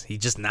sex.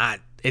 It's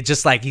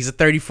just like, he's a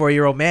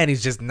 34-year-old man.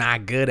 He's just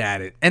not good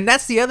at it. And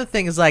that's the other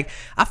thing, is like,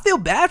 I feel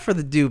bad for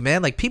the dude,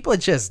 man. Like, people are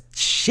just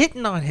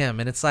shitting on him.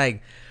 And it's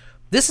like,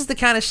 this is the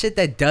kind of shit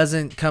that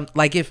doesn't come,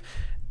 like, if,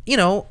 you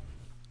know,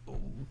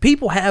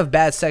 people have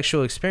bad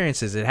sexual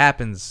experiences. It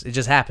happens. It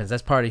just happens.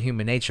 That's part of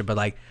human nature. But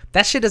like,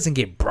 that shit doesn't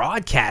get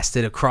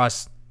broadcasted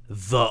across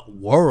the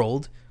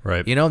world.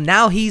 Right. You know,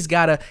 now he's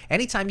got to,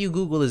 anytime you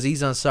Google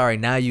Aziz Ansari,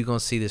 now you're going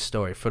to see this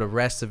story for the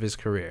rest of his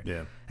career.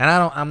 Yeah. And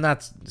I'm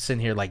not sitting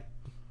here like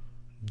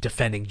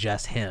defending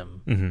just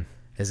him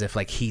as if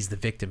like he's the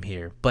victim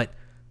here, but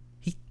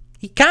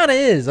he kind of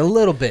is a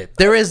little bit.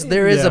 There is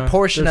a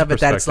portion of it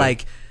that's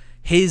like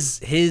his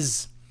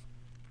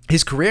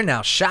career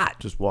now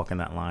shot. Just walking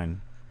that line.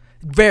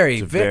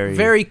 It's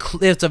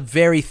a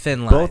very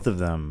thin line. Both of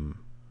them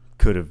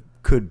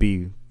could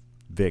be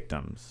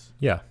victims.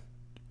 Yeah.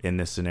 In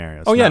this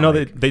scenario. Oh yeah, no,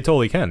 like, they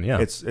totally can. Yeah.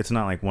 It's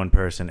not like one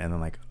person and then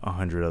like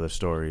 100 other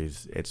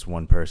stories. It's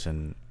one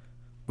person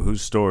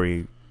whose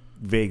story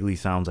vaguely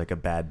sounds like a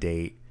bad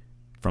date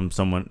from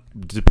someone,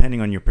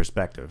 depending on your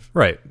perspective.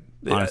 Right.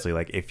 Honestly,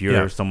 like if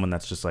you're someone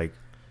that's just like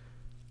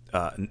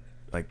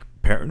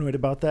paranoid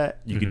about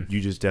that, you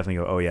just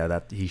definitely go, oh yeah,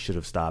 that he should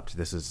have stopped.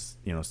 This is,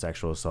 you know,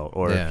 sexual assault.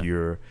 Or if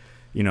you're,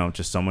 you know,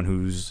 just someone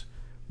who's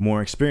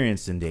more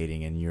experienced in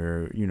dating and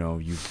you're, you know,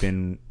 you've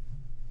been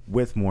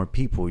with more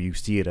people, you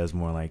see it as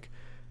more like,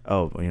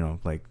 oh, you know,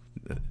 like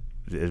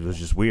it was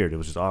just weird. It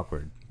was just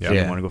awkward. Yeah. She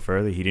didn't want to go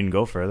further. He didn't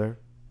go further.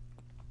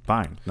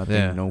 Fine.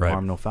 Nothing, no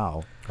harm, no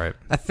foul. Right.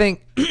 I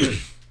think,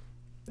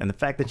 and the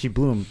fact that she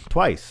blew him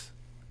twice,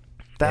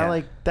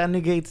 that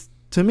negates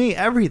to me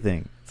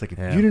everything. It's like, if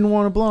you didn't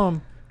want to blow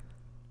him,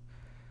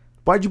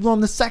 why'd you blow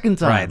him the second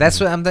time? Right. That's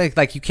what I'm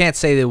like. You can't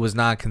say that it was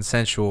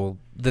non-consensual.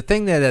 The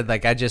thing that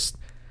like I just,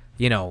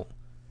 you know,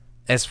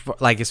 as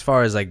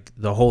far as like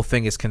the whole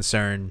thing is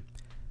concerned,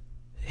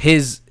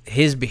 his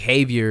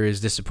behavior is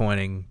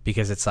disappointing,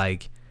 because it's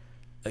like,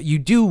 you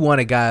do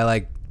want a guy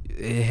like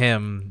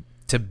him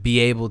to be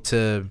able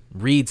to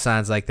read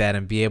signs like that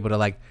and be able to,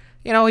 like,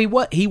 you know,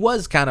 he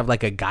was kind of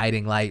like a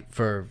guiding light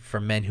for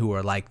men who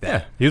are like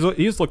that. Yeah,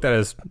 he was looked at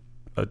as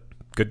a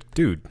good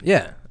dude.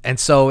 Yeah, and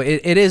so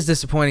it is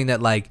disappointing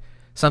that like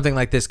something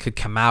like this could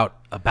come out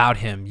about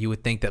him. You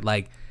would think that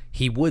like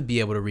he would be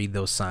able to read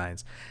those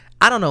signs.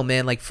 I don't know,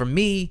 man. Like, for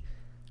me,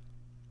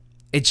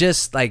 it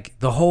just like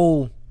the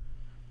whole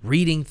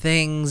reading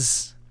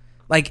things.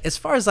 like as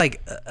far as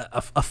like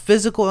a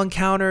physical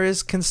encounter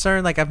is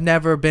concerned, like I've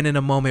never been in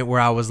a moment where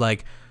I was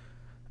like,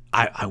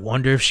 I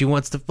wonder if she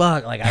wants to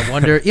fuck. Like I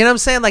wonder, you know what I'm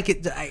saying?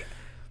 Like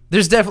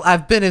there's definitely,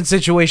 I've been in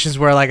situations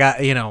where like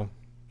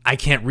I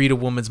can't read a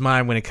woman's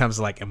mind when it comes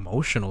to like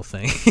emotional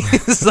things.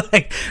 It's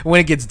like when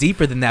it gets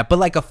deeper than that. But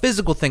like a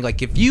physical thing,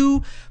 like if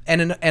you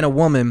and a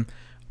woman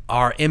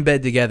are in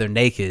bed together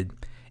naked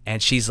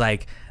and she's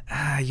like,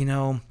 I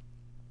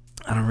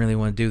don't really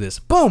want to do this.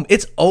 Boom,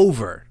 it's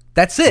over.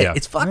 That's it. Yeah.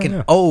 It's fucking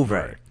Yeah. over.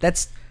 Right.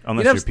 That's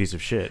Unless you're a piece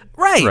of shit.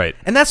 right.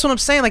 And that's what I'm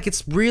saying. Like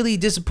it's really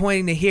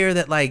disappointing to hear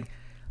that like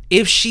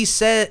if she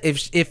said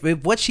if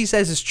what she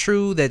says is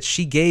true, that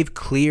she gave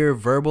clear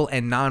verbal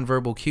and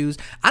nonverbal cues,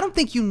 I don't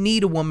think you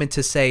need a woman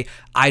to say,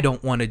 I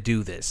don't want to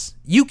do this.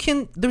 You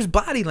can, there's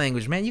body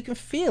language, man. You can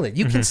feel it.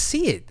 You can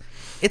see it.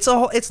 It's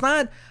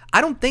not,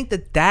 I don't think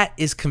that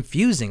is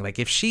confusing. Like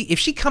if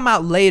she come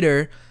out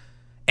later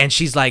and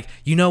she's like,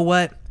 you know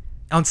what?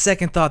 On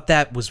second thought,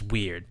 that was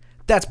weird.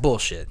 That's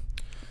bullshit.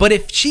 But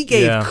if she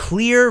gave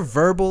clear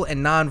verbal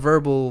and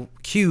nonverbal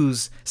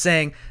cues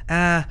saying,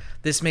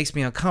 this makes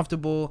me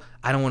uncomfortable,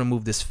 I don't want to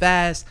move this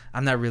fast,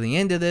 I'm not really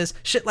into this,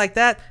 shit like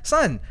that,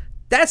 son,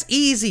 that's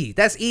easy.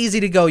 That's easy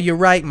to go, you're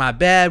right, my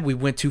bad, we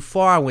went too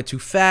far, I went too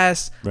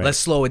fast, let's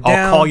slow it down.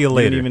 I'll call you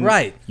later.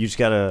 Right. You just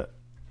gotta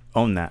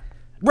own that.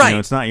 Right.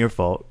 It's not your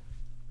fault.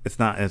 It's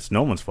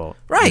no one's fault.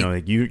 Right.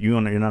 Like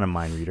you're not a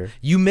mind reader.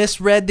 You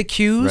misread the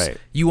cues. Right.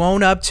 You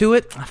own up to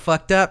it. I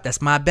fucked up.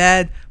 That's my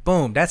bad.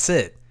 Boom. That's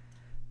it.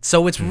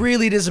 So it's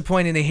really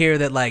disappointing to hear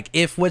that, like,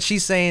 if what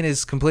she's saying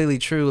is completely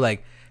true,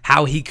 like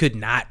how he could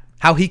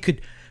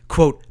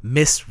quote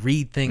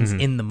misread things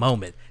in the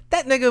moment.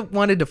 That nigga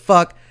wanted to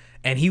fuck,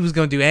 and he was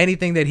gonna do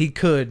anything that he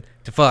could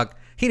to fuck.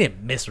 He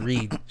didn't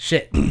misread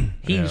shit.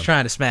 He was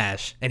trying to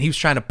smash, and he was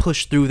trying to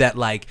push through that.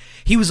 Like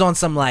he was on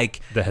some like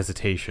The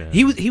hesitation.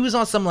 He was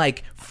on some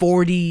like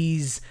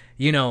 40s,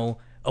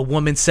 a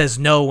woman says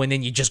no and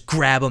then you just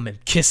grab them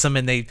and kiss them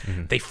and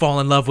they fall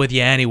in love with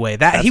you anyway.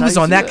 That he was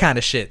on that kind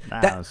of shit. Nah,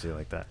 I don't see it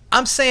like that.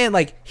 I'm saying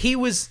like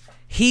he's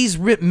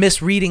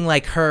misreading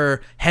like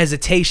her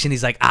hesitation.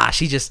 He's like, I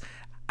just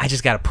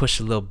gotta push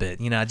a little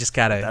bit. I just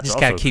gotta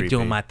keep creepy.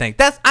 doing my thing.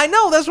 I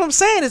know, that's what I'm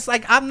saying. It's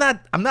like I'm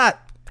not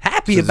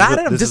happy about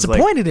it. I'm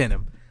disappointed in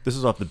him. This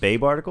is off the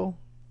Babe article?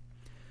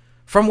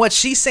 From what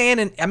she's saying,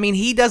 and I mean,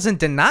 he doesn't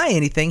deny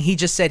anything. He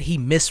just said he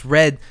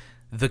misread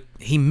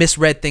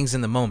things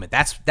in the moment.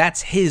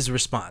 That's his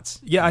response.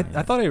 Yeah, I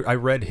thought I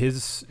read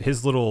his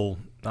little.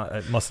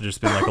 It must have just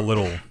been like a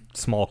little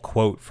small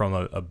quote from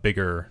a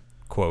bigger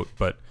quote,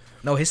 but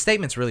no, his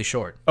statement's really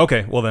short.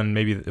 Okay, well then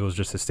maybe it was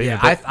just his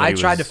statement. Yeah, I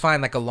tried to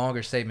find like a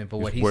longer statement, but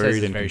what he says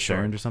is very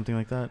short or something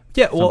like that.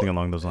 Yeah, well, something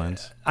along those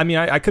lines. I mean,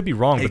 I could be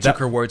wrong, He but took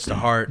her words to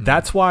heart.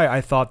 That's why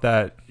I thought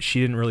that she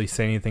didn't really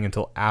say anything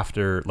until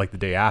after, like the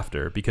day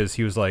after, because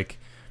he was like,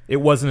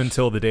 it wasn't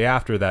until the day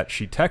after that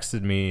she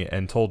texted me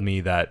and told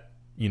me that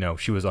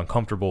she was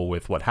uncomfortable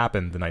with what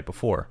happened the night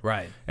before.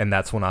 Right. And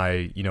that's when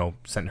I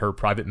sent her a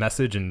private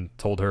message and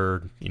told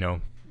her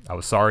I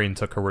was sorry and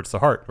took her words to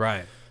heart.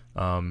 Right.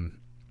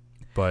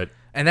 But.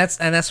 And that's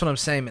what I'm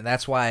saying.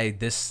 That's why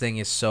this thing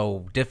is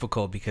so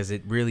difficult, because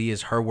it really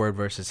is her word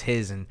versus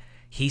his. And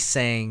he's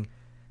saying,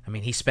 I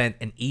mean, he spent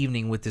an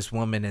evening with this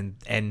woman,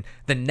 and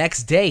the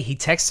next day he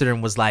texted her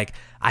and was like,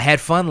 I had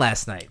fun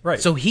last night.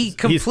 Right. So he's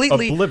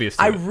oblivious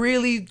to I it.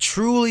 really,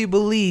 truly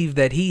believe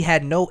that he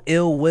had no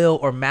ill will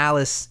or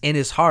malice in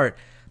his heart,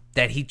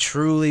 that he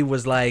truly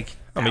was like,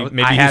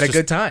 maybe I had a just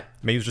good time.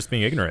 Maybe he was just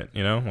being ignorant,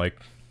 like,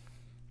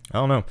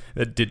 I don't know.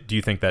 Do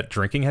you think that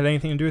drinking had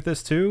anything to do with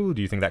this too?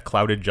 Do you think that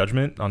clouded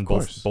judgment on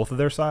both of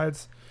their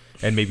sides?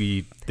 And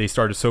maybe they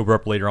started to sober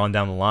up later on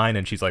down the line,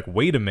 and she's like,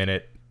 wait a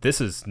minute, this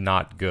is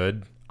not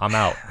good. I'm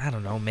out. I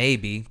don't know,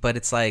 maybe, but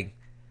it's like,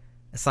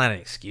 it's not an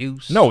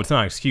excuse. No, it's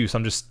not an excuse.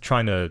 I'm just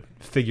trying to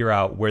figure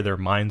out where their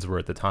minds were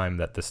at the time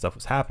that this stuff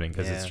was happening,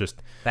 because it's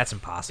just, that's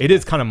impossible. it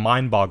is kind of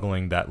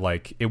mind-boggling that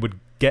like it would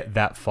get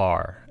that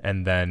far,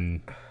 and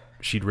then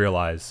she'd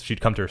realize, she'd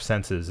come to her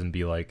senses and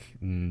be like,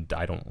 I'm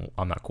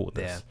not cool with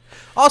this. Yeah.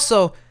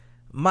 Also,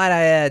 might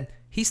I add,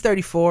 he's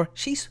 34,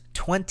 she's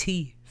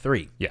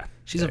 23. Yeah.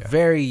 She's a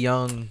very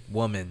young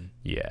woman.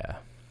 Yeah.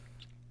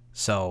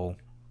 So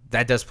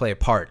that does play a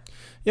part.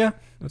 Yeah,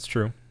 that's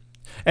true.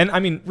 And I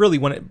mean, really,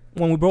 when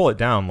we boil it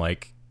down,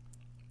 like,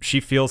 she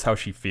feels how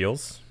she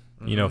feels.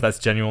 If that's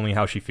genuinely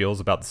how she feels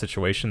about the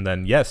situation,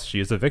 then yes, she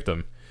is a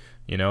victim.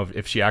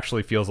 If she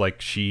actually feels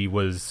like she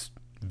was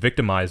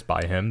victimized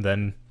by him,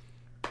 then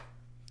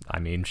I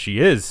mean, she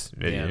is.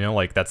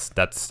 Like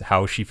that's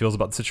how she feels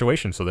about the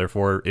situation. So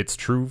therefore, it's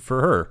true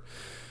for her.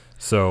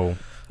 So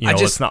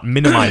let's not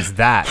minimize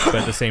that, but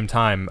at the same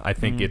time, I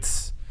think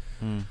it's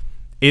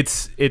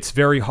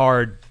very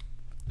hard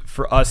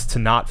for us to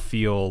not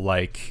feel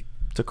like,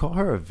 to call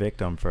her a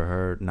victim for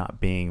her not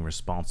being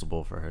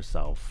responsible for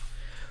herself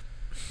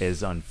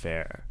is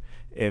unfair.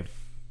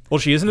 Well,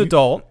 she is an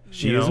adult.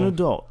 She is an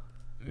adult.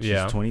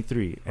 She's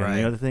 23. And Right.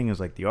 the other thing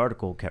is, like, the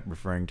article kept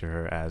referring to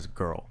her as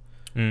girl.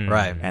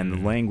 Right. And the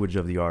language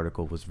of the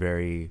article was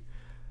very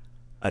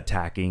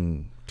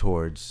attacking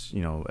towards,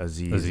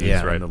 Aziz.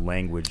 Yeah. And the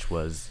language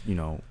was,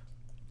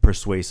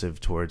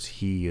 persuasive towards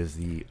he is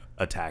the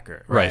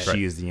attacker. Right.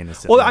 She is the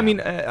innocent. Well, lamb. I mean,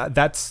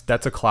 that's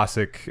a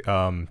classic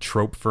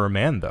trope for a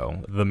man,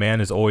 though. The man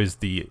is always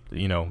the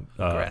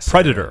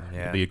predator,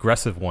 yeah. the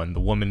aggressive one. The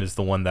woman is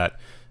the one that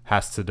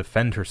has to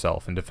defend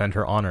herself and defend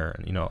her honor,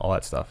 and all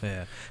that stuff.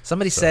 Yeah.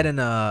 Somebody said in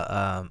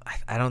I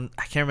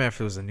can't remember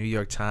if it was the New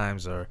York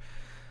Times or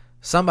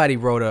somebody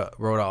wrote an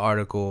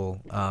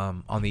article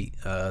on the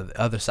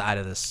other side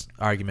of this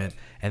argument,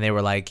 and they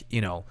were like,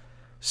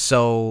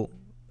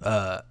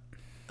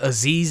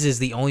 Aziz is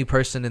the only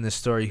person in the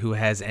story who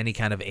has any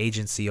kind of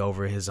agency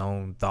over his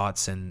own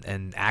thoughts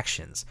and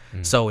actions.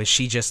 So is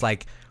she just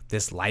like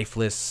this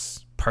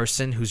lifeless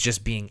person who's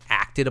just being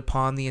acted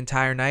upon the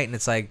entire night? And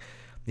it's like,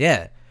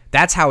 yeah,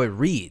 that's how it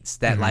reads,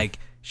 that like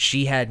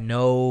she had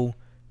no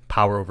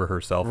power over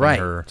herself Right.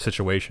 and her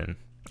situation.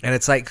 And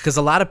it's like, because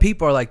a lot of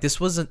people are like,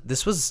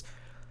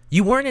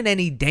 you weren't in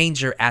any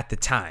danger at the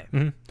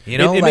time.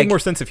 It made more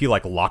sense if he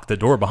like locked the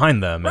door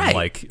behind them and Right.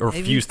 like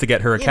refused to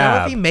get her a if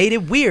cab. he made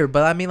it weird,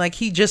 but I mean, like,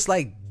 he just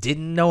like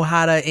didn't know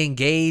how to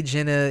engage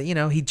in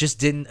he just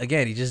didn't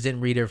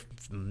read her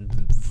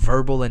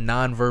verbal and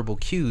nonverbal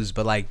cues.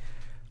 But like,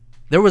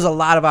 there was a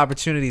lot of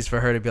opportunities for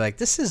her to be like,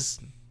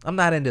 I'm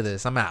not into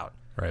this, I'm out.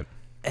 Right.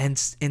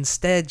 And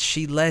instead,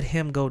 she let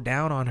him go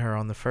down on her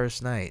on the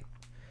first night.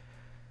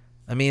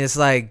 I mean, it's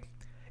like,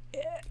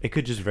 it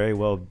could just very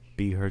well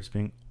be her just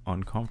being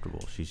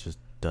uncomfortable. She just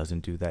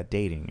doesn't do that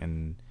dating,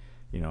 and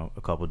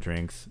a couple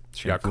drinks.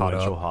 She got caught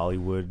influential up.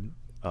 Hollywood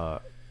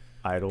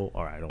idol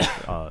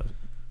guy.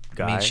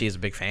 I mean, she is a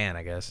big fan,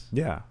 I guess,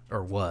 Yeah,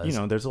 or was.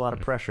 there's a lot of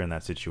pressure in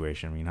that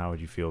situation. I mean, how would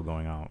you feel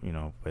going out,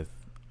 with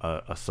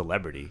a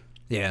celebrity?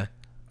 Yeah,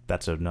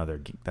 That's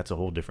a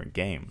whole different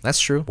game. that's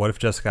true. What if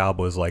Jessica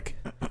Alba was like,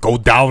 "Go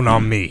down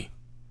on me.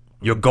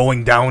 You're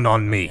going down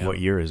on me." What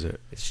year is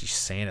it? Is she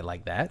saying it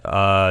like that?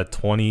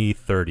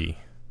 2030.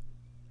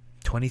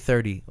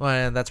 2030.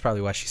 Well, that's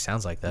probably why she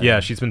sounds like that. Yeah,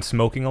 she's been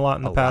smoking a lot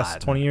in the A past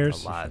lot. 20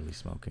 years. A lot. Really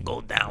smoking.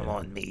 Go down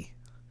on me.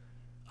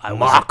 I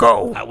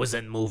was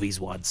in movies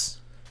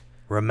once.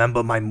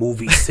 Remember my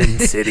movie Sin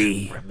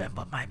City?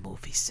 Remember my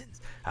movie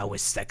sins? I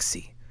was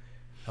sexy.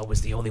 I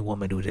was the only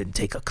woman who didn't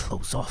take her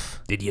clothes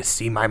off. Did you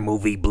see my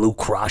movie Blue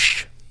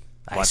Crush?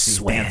 I Watch these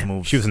swear. dance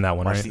moves. She was in that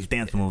one, Watch right? these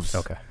dance moves.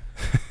 Okay.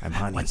 I'm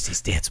honey. Watch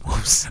these dance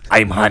moves.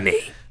 I'm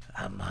honey.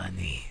 I'm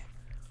honey.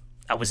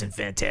 I was in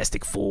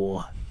Fantastic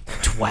Four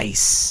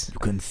twice. You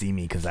couldn't see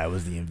me because I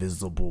was the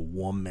invisible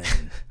woman.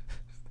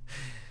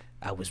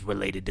 I was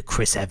related to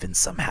Chris Evans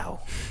somehow.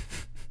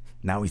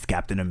 Now he's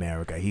Captain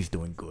America. He's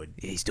doing good.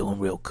 Yeah, he's doing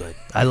real good.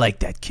 I like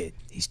that kid.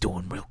 He's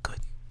doing real good.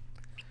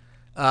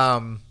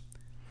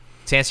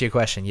 To answer your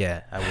question,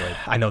 yeah, I would.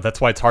 I know,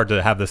 that's why it's hard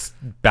to have this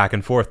back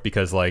and forth,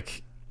 because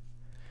like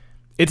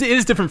it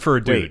is different for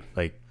a dude.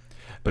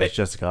 But it's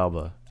Jessica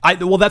Alba.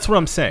 Well, that's what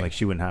I'm saying. Like,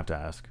 she wouldn't have to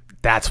ask.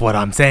 That's what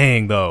I'm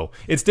saying, though.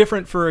 It's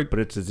different for a, But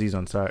it's Aziz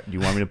Ansari. Do you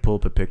want me to pull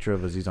up a picture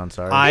of Aziz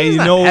Ansari? I He's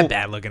not know. that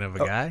bad looking of a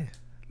guy.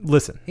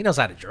 Listen, He knows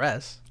how to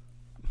dress.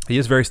 he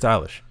is very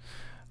stylish.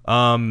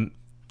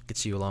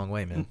 Gets you a long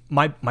way, man.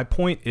 My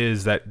point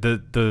is that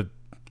the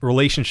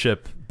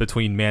relationship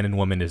between man and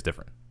woman is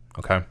different.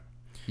 Okay.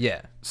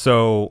 Yeah.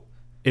 So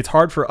it's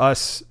hard for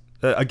us,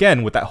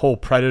 again, with that whole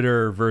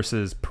predator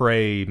versus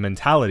prey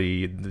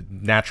mentality, the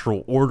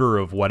natural order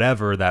of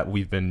whatever that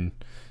we've been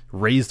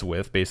raised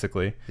with,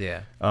 basically.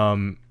 Yeah.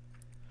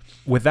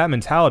 With that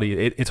mentality,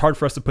 it's hard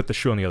for us to put the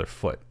shoe on the other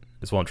foot,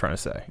 is what I'm trying to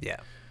say. Yeah.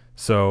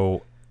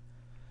 So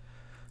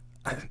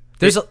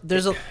There's a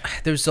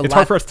it's lot,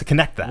 hard for us to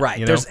connect that. right.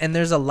 You know?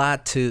 There's a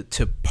lot to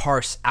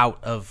parse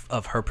out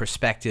of her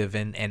perspective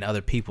and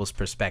other people's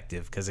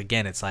perspective, because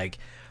again, it's like,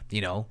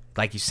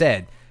 like you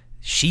said,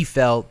 she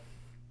felt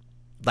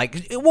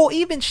like, well,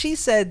 even she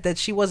said that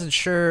she wasn't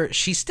sure.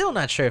 She's still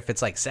not sure if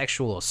it's like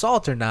sexual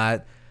assault or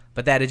not,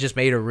 but that it just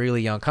made her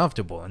really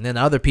uncomfortable. And then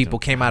other people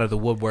came out of the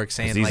woodwork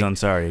saying, Aziz like,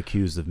 Ansari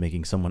accused of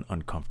making someone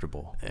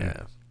uncomfortable.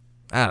 yeah.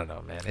 I don't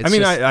know, man. I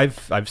mean,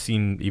 I've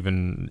seen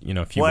even,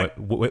 if you What?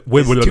 went,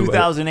 It's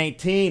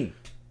 2018.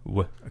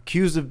 what?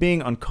 Accused of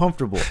being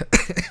uncomfortable.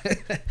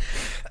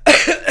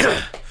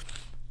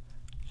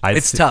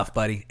 It's tough,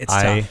 buddy. It's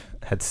I tough.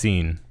 had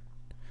seen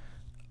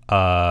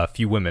a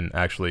few women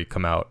actually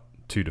come out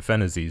to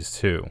defend Aziz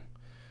too,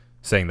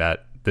 saying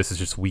that this is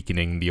just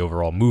weakening the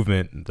overall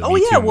movement, the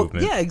Me Too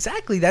movement. Yeah,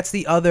 exactly. That's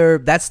the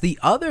other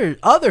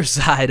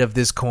side of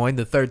this coin,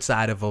 the third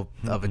side of a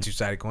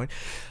two-sided coin.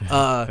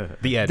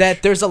 The edge.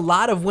 That there's a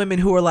lot of women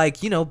who are like,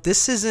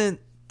 this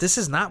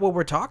is not what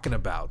we're talking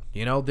about.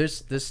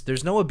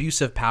 There's no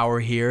abuse of power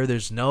here.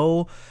 There's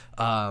no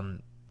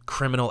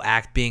criminal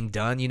act being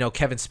done.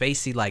 Kevin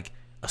Spacey like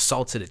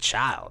assaulted a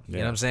child. You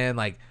know what I'm saying?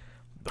 Like,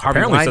 Harvey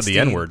Apparently said Weinstein, the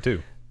N-word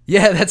too.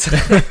 Yeah, that's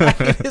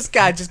this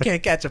guy just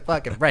can't catch a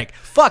fucking break.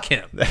 Fuck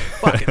him.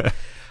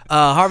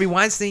 Harvey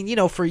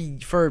Weinstein,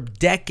 for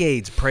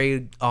decades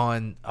preyed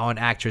on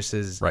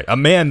actresses. Right. A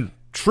man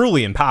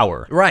truly in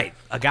power. Right.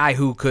 A guy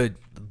who could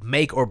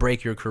make or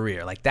break your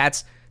career. Like,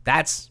 that's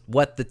That's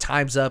what the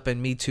Time's Up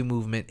and Me Too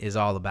movement is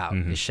all about.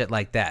 Is shit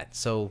like that.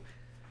 So,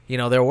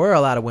 there were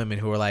a lot of women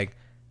who were like,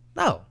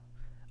 no.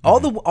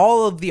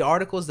 All of the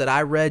articles that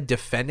I read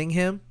defending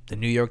him, the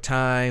New York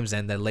Times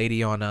and the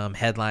lady on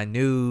Headline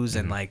News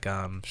and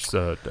Just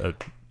a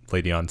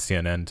lady on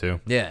CNN too.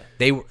 Yeah,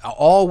 they were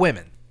all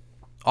women.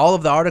 All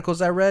of the articles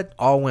I read,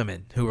 all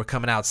women who were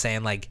coming out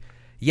saying like,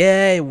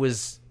 yeah, it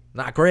was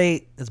not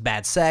great. It's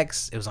bad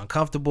sex. It was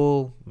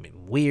uncomfortable,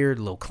 weird,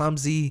 a little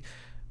clumsy.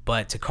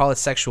 But to call it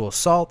sexual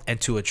assault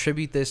and to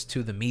attribute this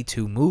to the Me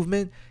Too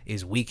movement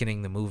is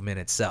weakening the movement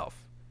itself.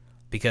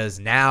 Because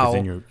now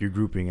then you're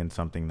grouping in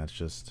something that's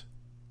just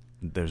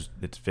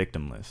it's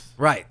victimless,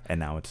 right? And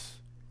now it's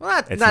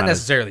not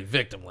necessarily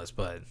victimless,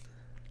 but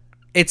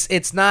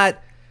it's not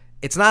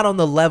on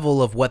the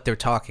level of what they're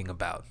talking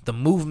about. The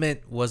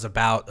movement was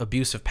about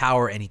abuse of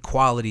power and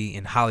equality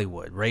in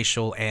Hollywood,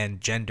 racial and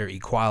gender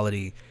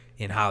equality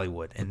in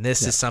Hollywood, and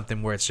this is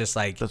something where it's just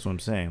like that's what I'm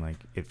saying. Like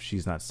if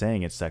she's not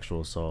saying it's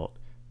sexual assault,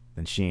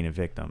 then she ain't a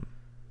victim,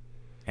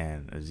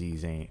 and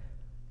Aziz ain't.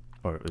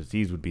 Or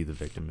Aziz would be the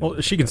victim.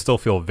 Well, she can still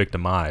feel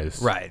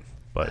victimized, right?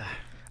 But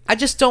I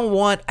just don't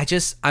want.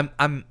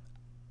 I'm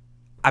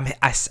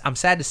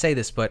sad to say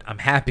this, but I'm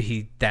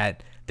happy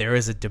that there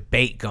is a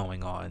debate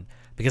going on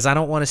because I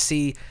don't want to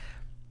see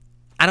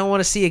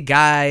a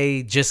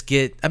guy just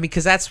get. I mean,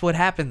 because that's what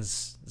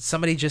happens.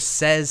 Somebody just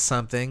says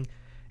something,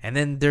 and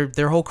then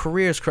their whole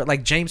career is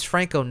like James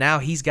Franco. Now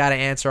he's got to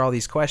answer all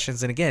these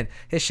questions, and again,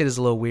 his shit is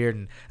a little weird,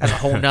 and that's a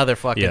whole nother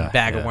fucking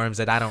bag of worms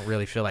that I don't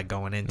really feel like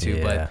going into.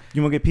 Yeah. But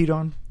you won't get peed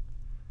on?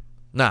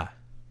 Nah.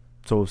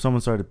 So if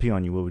someone started to pee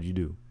on you, what would you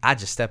do? I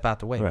just step out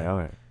the way. Right. Man. All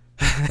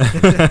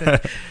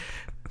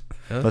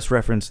right. Let's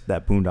reference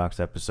that Boondocks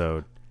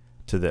episode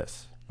to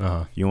this.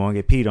 You want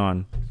to get peed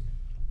on?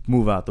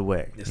 Move out the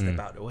way. Just step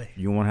out the way.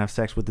 You want to have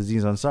sex with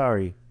Aziz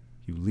Ansari?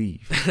 You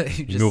leave.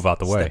 you move out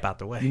the way. Step out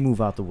the way. You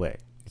move out the way.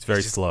 It's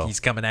very slow.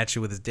 He's coming at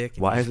you with his dick.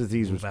 Why is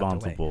Aziz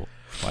responsible?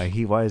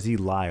 Why is he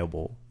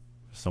liable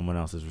for someone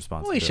else's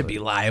responsibility? Well, he should be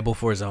liable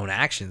for his own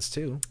actions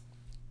too.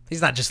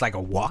 He's not just like a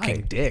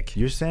walking dick.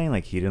 You're saying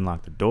like he didn't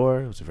lock the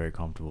door. It was a very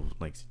comfortable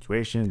like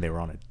situation. They were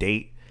on a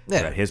date. Yeah.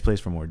 They're at his place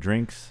for more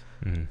drinks.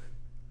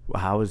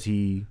 How is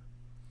he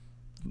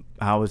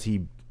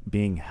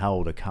being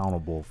held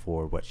accountable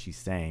for what she's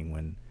saying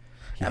when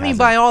I mean,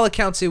 by all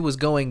accounts, it was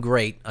going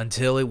great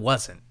until it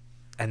wasn't.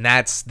 And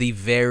that's the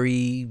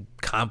very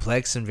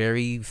complex and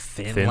very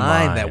thin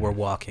line that we're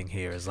walking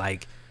here. Is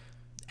like,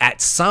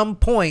 at some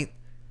point,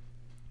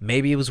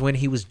 maybe it was when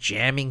he was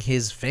jamming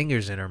his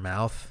fingers in her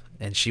mouth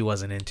and she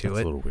wasn't into it.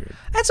 That's a little weird.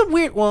 That's a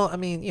weird. Well, I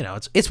mean,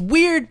 it's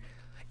weird.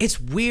 It's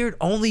weird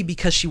only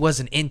because she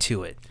wasn't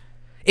into it.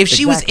 If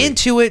she was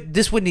into it,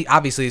 this wouldn't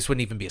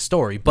even be a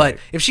story. But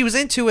if she was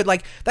into it,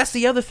 like, that's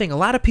the other thing. A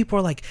lot of people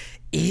are like,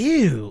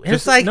 ew. And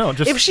it's like,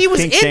 if she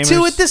was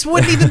into it, this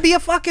wouldn't even be a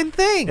fucking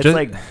thing. It's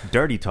like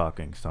dirty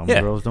talking. Some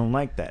girls don't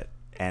like that.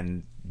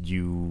 And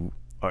you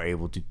are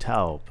able to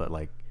tell. But,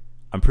 like,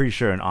 I'm pretty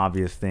sure an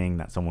obvious thing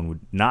that someone would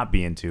not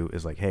be into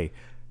is like, hey,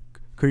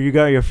 could you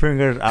get your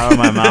fingers out of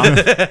my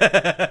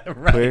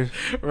mouth?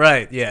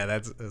 Right. Yeah,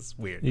 that's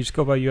weird. You just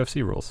go by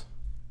UFC rules.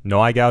 No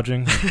eye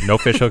gouging, no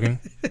fish hooking,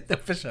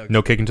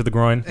 no kicking to the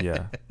groin.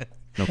 Yeah,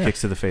 no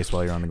kicks to the face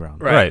while you're on the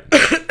ground. Right.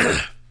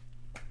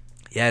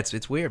 Yeah,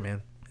 it's weird,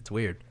 man. It's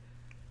weird.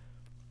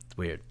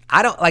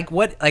 I don't like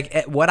what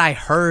I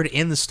heard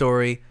in the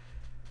story.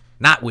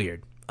 Not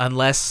weird,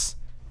 unless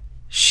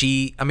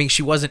she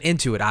wasn't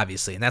into it,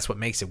 obviously, and that's what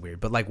makes it weird.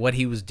 But like what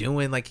he was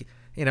doing, like,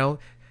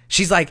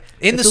 she's like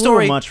in the story. It's a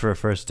little much for a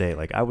first date.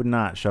 Like I would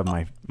not shove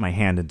my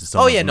hand into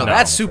someone's mouth.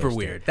 That's super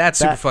weird. That's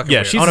super fucking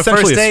weird. She's on a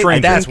first date,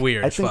 stranger. that's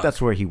weird. I think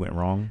that's where he went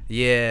wrong.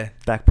 Yeah,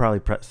 that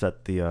probably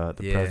set the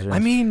precedent. I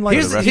mean, like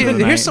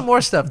here's some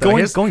more stuff.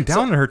 Though. Going down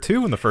on her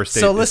too in the first date.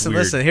 So listen.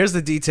 Here's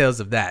the details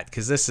of that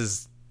because this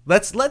is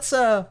let's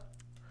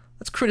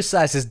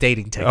criticize his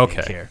dating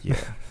technique here. Yeah.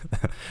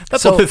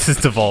 That's what this has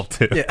devolved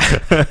to. Yeah.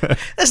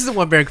 This is the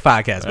One Bearing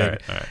Podcast, baby.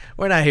 All right.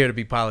 We're not here to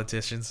be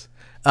politicians.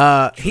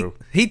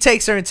 He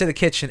takes her into the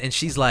kitchen and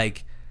she's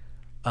like,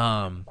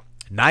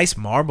 nice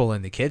marble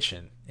in the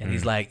kitchen. And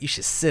he's like, you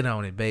should sit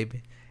on it,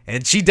 baby.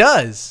 And she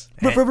does.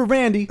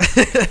 Randy.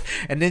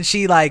 And then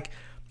she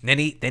then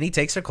he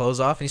takes her clothes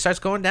off and he starts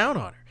going down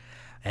on her.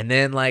 And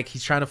then like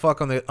he's trying to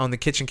fuck on the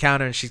kitchen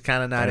counter and she's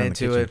kind of not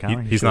into it.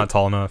 He's not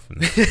tall enough. And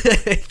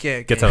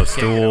gets out a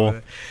stool.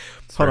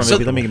 Hold on,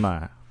 baby. Let me get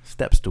my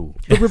step stool.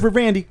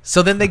 Randy.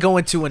 So then they go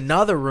into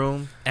another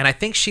room and I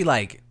think she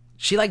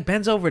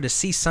bends over to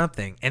see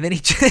something, and then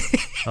he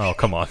oh,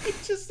 come on. He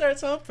just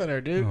starts humping her,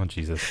 dude. Oh,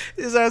 Jesus.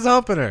 He starts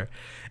humping her.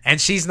 And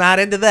she's not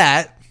into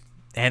that.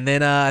 And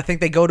then I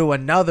think they go to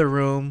another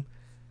room.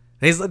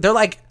 They're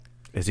like...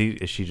 Is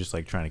she just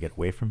like trying to get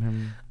away from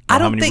him?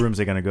 How many rooms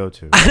are they going to go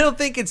to? I don't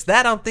think it's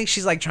that. I don't think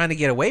she's like trying to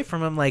get away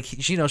from him. Like,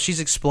 she's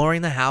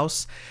exploring the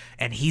house,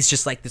 and he's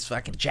just like this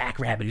fucking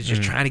jackrabbit who's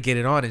just trying to get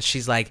it on. And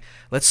she's like,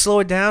 let's slow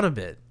it down a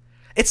bit.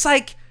 It's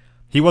like...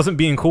 He wasn't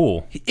being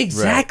cool.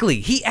 Exactly.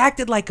 Right. He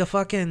acted like a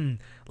fucking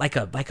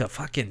like a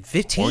fucking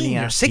 15 Horny or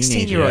ass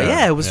 16-year-old. teenager.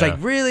 Yeah, it was Yeah.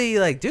 like really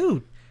like,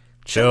 dude,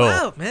 chill Chill.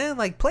 out, man.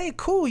 Like play it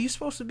cool. You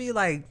supposed to be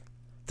like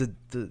the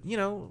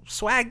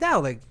swagged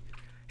out. Like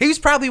he was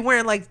probably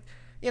wearing like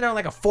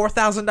like a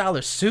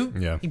 $4,000 suit.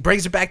 Yeah. He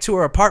brings her back to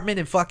her apartment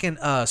in fucking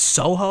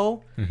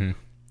Soho.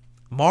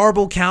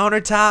 Marble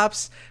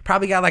countertops.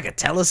 Probably got like a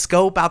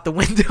telescope out the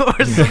window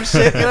or some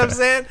shit. You know what I'm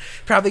saying?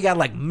 Probably got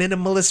like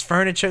minimalist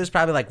furniture. It's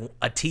probably like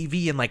a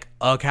TV and like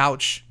a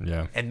couch.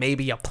 Yeah. And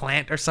maybe a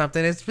plant or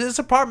something. This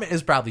apartment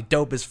is probably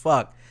dope as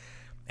fuck.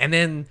 And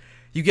then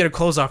you get her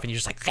clothes off and you're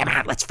just like, come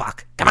on, let's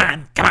fuck. Come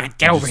on,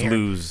 get over Just here.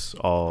 lose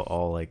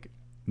all like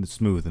the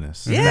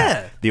smoothness. Yeah.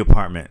 that the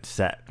apartment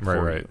set. Right,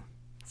 for right. you.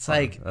 It's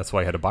like That's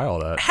why I had to buy all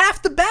that.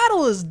 half the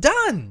battle is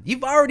done.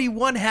 You've already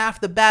won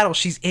half the battle.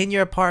 She's in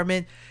your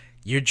apartment.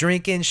 You're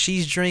drinking.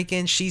 She's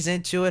drinking. She's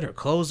into it. Her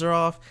clothes are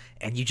off.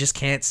 And you just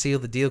can't seal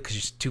the deal because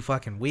you're too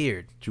fucking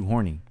weird. Too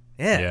horny.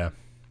 Yeah. Yeah.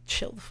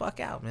 Chill the fuck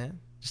out, man.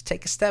 Just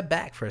take a step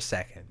back for a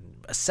second.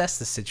 Assess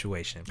the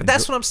situation. But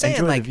that's what I'm saying.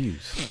 Enjoy Like, the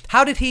views.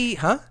 how did he,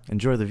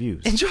 Enjoy the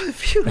views. Enjoy the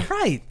view,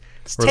 right?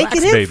 Just Relax,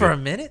 take it in baby. for a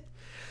minute.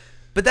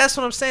 But that's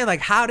what I'm saying.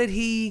 Like, how did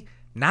he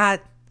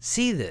not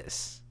see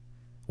this?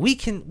 We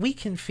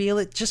can feel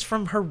it just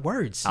from her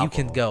words. Alcohol.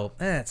 You can go,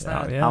 it's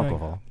not. Yeah.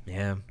 Alcohol.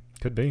 Yeah.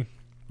 Could be.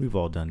 We've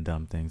all done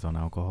dumb things on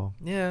alcohol,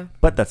 Yeah.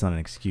 but that's not an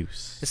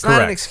excuse. It's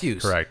not an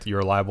excuse. Correct.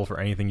 You're liable for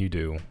anything you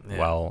do Yeah.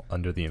 while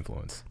under the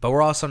influence. But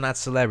we're also not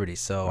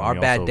celebrities, so And our we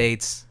bad also-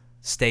 dates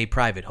stay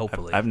private,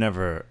 hopefully. I've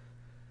never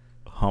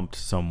humped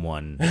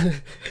someone.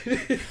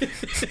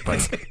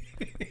 Like,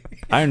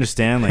 I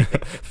understand, like,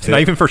 It's not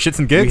even for shits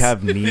and gigs. we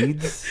have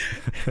needs,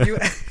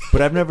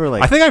 but I've never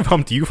like I think I've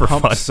humped you for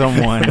humped fun.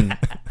 someone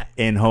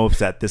in hopes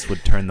that this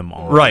would turn them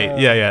on. Right.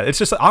 Yeah. Yeah. It's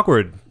just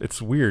awkward.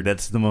 It's weird.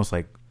 That's the most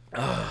like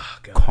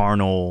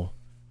carnal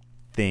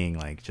thing.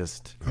 Like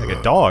just like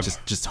a dog.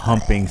 just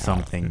humping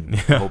something,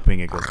 hoping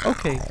it goes.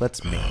 Okay,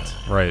 let's mate.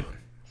 Right.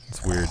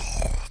 It's weird.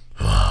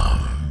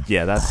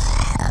 Yeah, that's.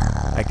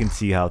 I can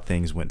see how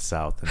things went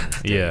south. In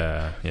this day.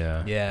 Yeah.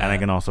 Yeah. yeah. And I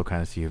can also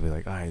kind of see it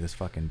like, all right, this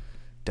fucking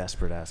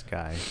desperate ass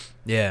guy.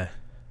 Yeah.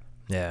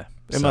 Yeah.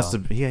 It must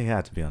have. He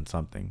had to be on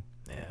something.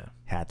 Yeah.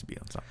 Had to be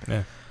on something.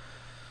 Yeah.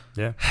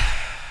 Yeah.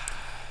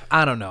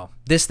 I don't know.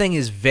 This thing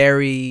is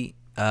very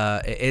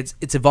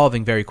it's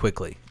evolving very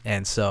quickly.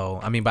 And so,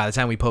 I mean, by the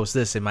time we post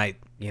this, it might,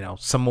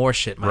 some more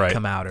shit might Right.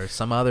 come out or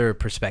some other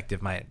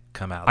perspective might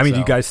come out. I mean, do So-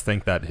 you guys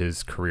think that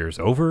his career's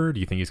over? Do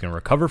you think he's going to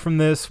recover from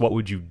this? What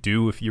would you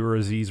do if you were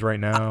Aziz right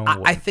now?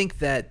 I think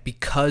that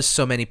because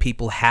so many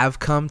people have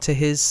come to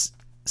his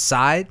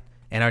side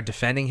and are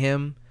defending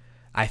him,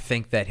 I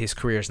think that his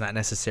career is not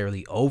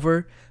necessarily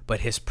over, but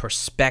his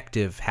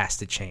perspective has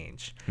to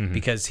change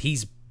because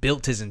he's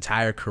built his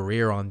entire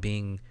career on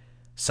being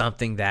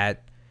something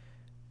that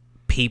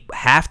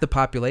half the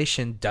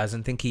population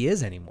doesn't think he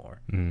is anymore.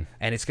 And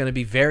it's going to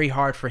be very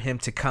hard for him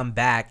to come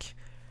back.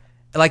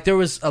 Like there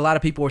was a lot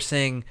of people were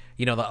saying,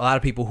 a lot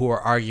of people who are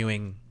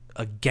arguing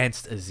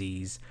against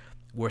Aziz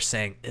were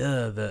saying,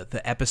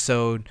 the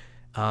episode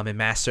in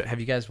Master. Have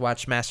you guys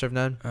watched Master of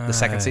None, the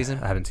second season?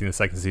 I haven't seen the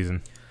second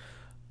season.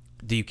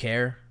 Do you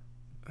care?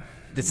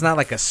 It's not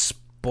like a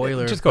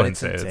spoiler. Just go but ahead and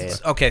say it.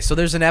 it's- Okay, so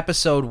there's an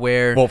episode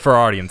where Well, for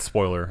our audience,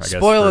 spoiler, I guess.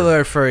 spoiler for-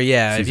 alert for if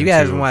season you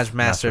guys 2 haven't of watched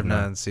Master of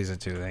None season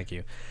 2, thank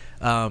you.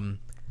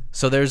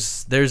 So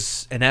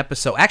there's an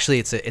episode. Actually,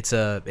 it's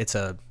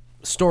a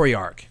story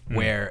arc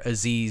where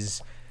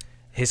Aziz,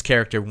 his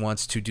character,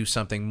 wants to do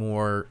something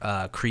more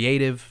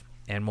creative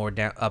and more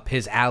down up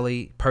his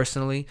alley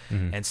personally,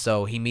 and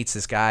so he meets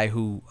this guy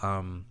who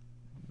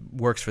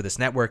works for this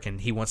network,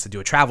 and he wants to do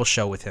a travel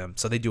show with him.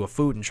 So they do a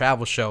food and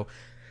travel show.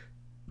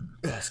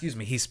 Excuse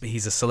me.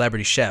 He's a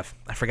celebrity chef.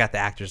 I forgot the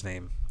actor's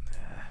name.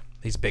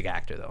 He's a big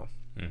actor though.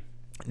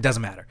 It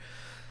doesn't matter.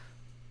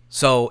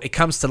 So it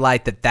comes to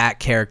light that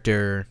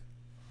character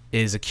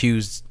is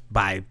accused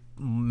by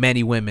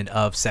many women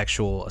of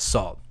sexual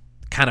assault,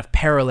 kind of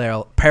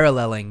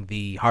paralleling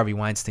the Harvey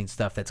Weinstein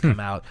stuff that's come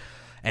out.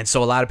 And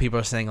so a lot of people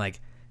are saying like,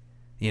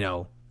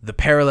 the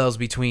parallels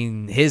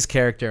between his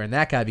character and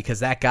that guy,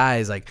 because that guy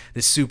is like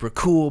this super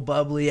cool,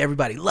 bubbly,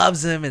 everybody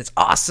loves him and it's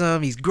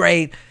awesome, he's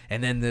great,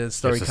 and then the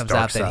story There's this comes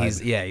dark out that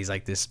side. he's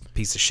like this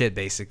piece of shit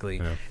basically.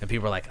 And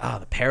people are like,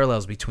 the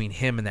parallels between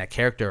him and that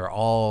character are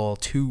all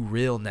too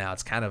real now.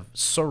 It's kind of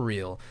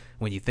surreal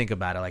when you think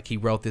about it. Like he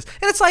wrote this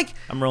and it's like,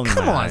 I'm rolling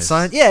come my on eyes.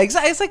 son, yeah,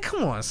 exactly. It's like,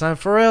 come on son,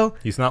 for real.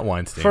 He's not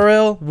Weinstein. For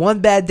real, one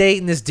bad date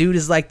and this dude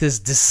is like this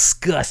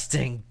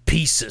disgusting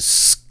piece of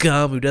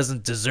scum who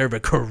doesn't deserve a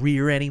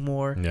career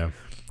anymore. Yeah.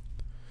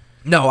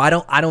 No, I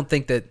don't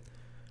think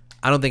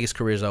his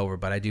career's over,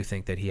 but I do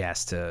think that he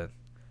has to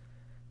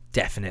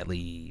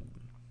definitely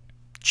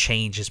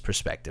change his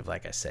perspective.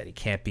 Like I said,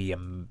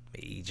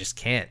 he just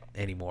can't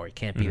anymore. He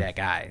can't be that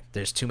guy.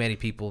 There's too many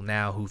people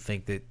now who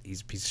think that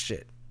he's a piece of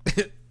shit.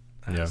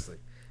 Honestly.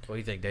 What do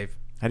you think, Dave?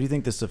 How do you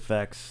think this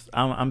affects?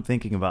 I'm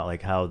thinking about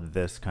like how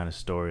this kind of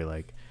story,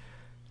 like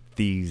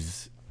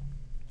these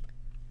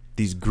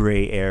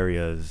gray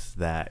areas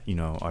that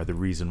are the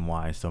reason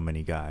why so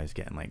many guys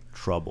get in like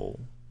trouble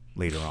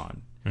later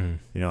on. Mm.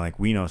 You know, like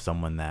we know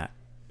someone that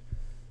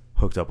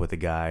hooked up with a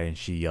guy and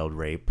she yelled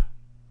rape.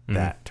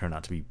 That turned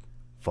out to be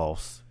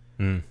false.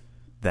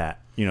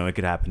 That, you know, it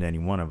could happen to any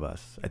one of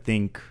us. I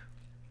think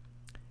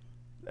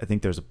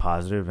there's a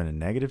positive and a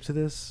negative to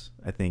this.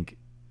 I think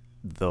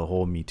the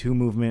whole Me Too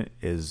movement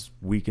is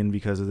weakened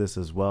because of this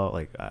as well.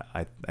 Like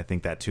I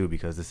think that too,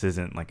 because this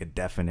isn't like a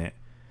definite,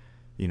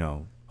 you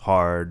know,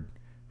 hard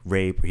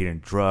rape. He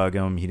didn't drug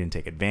him. He didn't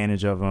take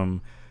advantage of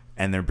him.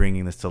 And they're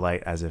bringing this to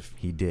light as if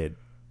he did.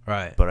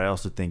 Right. But I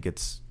also think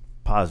it's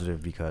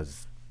positive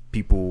because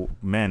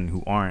men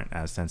who aren't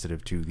as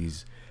sensitive to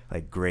these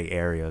like gray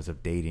areas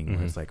of dating,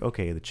 where it's like,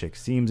 okay, the chick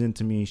seems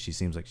into me. She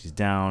seems like she's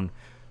down.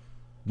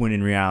 When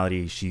in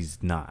reality, she's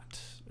not.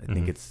 I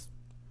think it's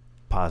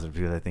positive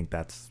because I think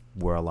that's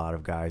where a lot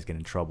of guys get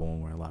in trouble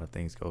and where a lot of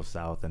things go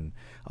south, and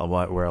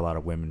where a lot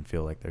of women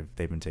feel like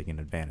they've been taken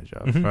advantage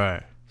of.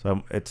 Right.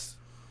 So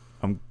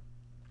I'm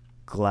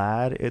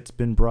glad it's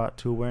been brought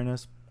to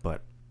awareness,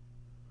 but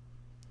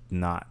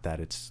not that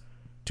it's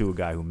to a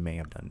guy who may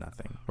have done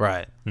nothing.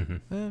 Right.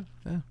 Yeah.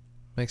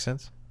 Makes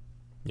sense.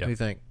 Yeah. What do you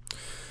think?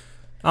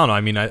 I don't know.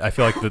 I mean, I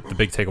feel like the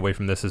big takeaway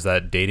from this is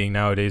that dating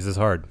nowadays is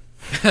hard.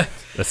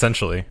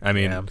 Essentially. I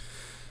mean,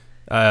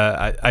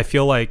 I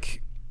feel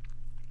like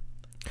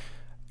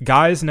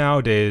guys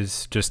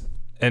nowadays just,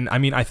 and I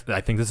mean, I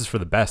think this is for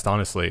the best,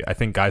 honestly. I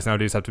think guys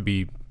nowadays have to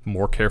be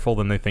more careful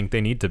than they think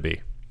they need to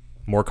be.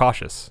 More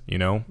cautious, you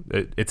know?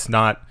 It's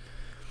not,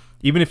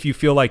 even if you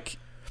feel like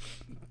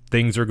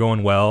things are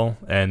going well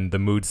and the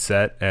mood's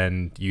set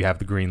and you have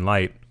the green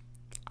light,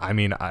 I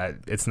mean,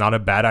 it's not a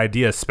bad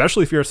idea,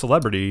 especially if you're a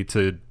celebrity,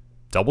 to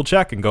double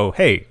check and go,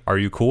 hey, are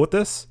you cool with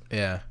this?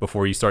 Yeah.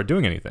 Before you start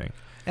doing anything.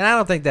 And I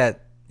don't think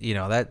that, you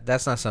know,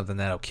 that's not something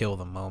that'll kill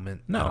the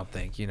moment. No. I don't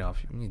think, you know,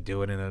 if you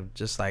do it in a,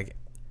 just like,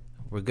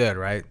 we're good,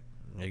 right?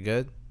 You're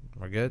good?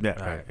 We're good? Yeah,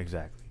 All right,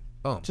 exactly.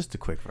 Boom. Just a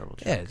quick verbal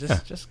check. Yeah,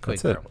 just a quick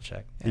that's it. verbal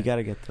check. Yeah. You got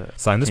to get the...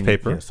 Sign this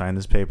paper. Sign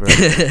this paper.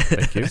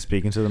 Thank you.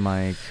 Speaking to the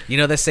mic. You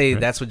know, they say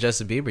that's what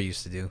Justin Bieber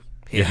used to do.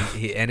 Yeah.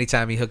 He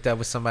anytime he hooked up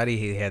with somebody,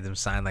 he had them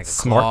sign like a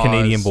Smart clause,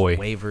 Canadian boy.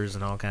 waivers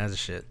and all kinds of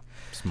shit.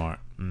 Smart.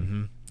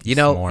 Mm-hmm. You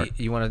know, Smart.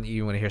 you want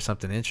to hear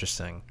something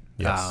interesting?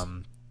 Yes.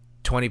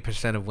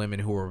 20% of women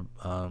who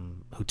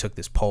took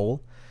this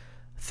poll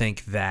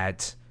think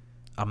that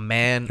a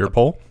man. Your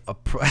poll?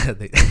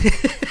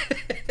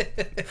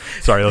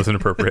 Sorry, that was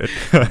inappropriate.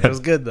 It was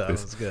good though. It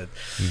was good.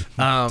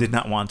 Did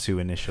not want to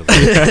initially.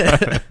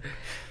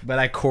 But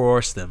I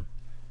coerced them.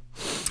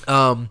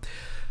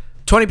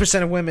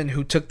 20% of women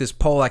who took this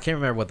poll, I can't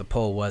remember what the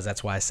poll was.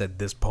 That's why I said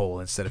this poll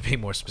instead of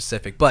being more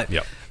specific. But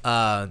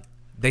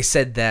they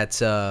said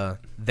that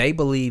they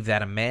believe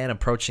that a man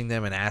approaching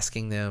them and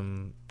asking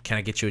them, "Can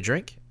I get you a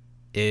drink?"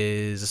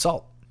 is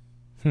assault.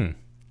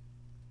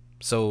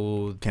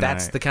 So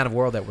that's the kind of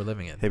world that we're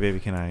living in. Hey, baby,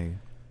 can I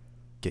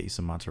get you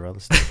some mozzarella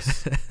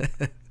sticks?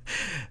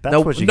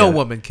 No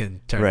woman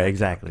can turn right, that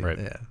exactly. down. Right.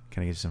 Yeah.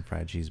 Can I get you some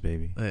fried cheese,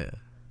 baby? Yeah.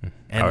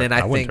 And then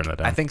I wouldn't turn that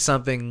down. I think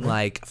something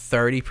like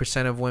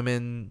 30% of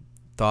women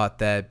thought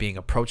that being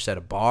approached at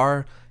a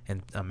bar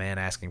and a man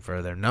asking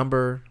for their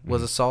number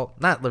was assault.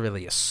 Not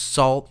literally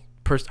assault.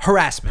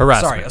 Harassment.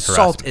 Sorry,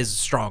 assault is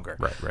stronger.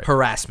 Right.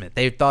 Harassment.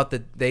 They thought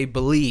that they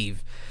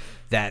believe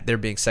that they're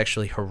being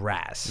sexually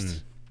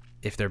harassed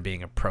if they're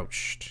being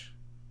approached.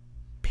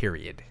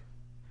 Period.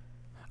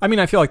 I mean,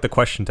 I feel like the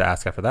question to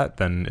ask after that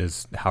then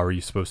is, how are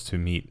you supposed to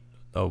meet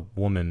a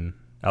woman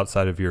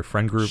outside of your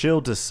friend group?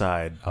 She'll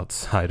decide.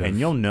 Outside of... And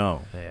you'll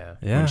know Yeah.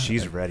 when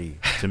she's ready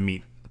to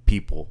meet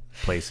people,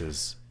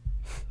 places.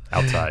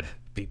 Outside.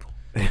 People.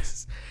 And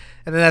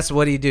then that's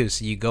what do you do?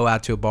 So you go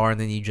out to a bar and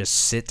then you just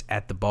sit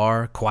at the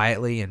bar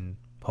quietly and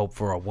hope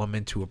for a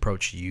woman to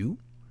approach you?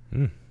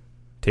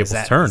 Tables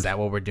turned. Is that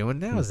what we're doing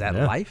now? Is that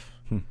life?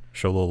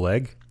 Show a little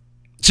leg.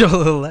 Show a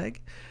little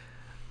leg?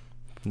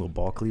 A little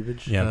ball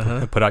cleavage.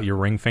 Yeah. Put out your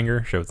ring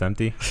finger. Show it's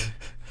empty.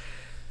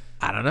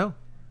 I don't know.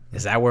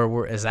 Is that where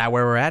we're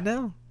at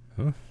now?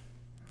 I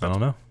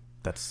don't know.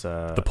 That's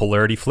The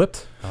polarity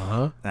flipped.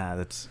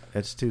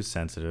 it's too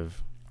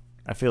sensitive.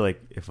 I feel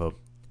like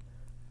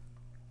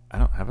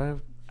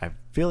I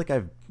feel like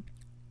I've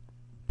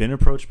been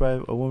approached by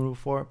a woman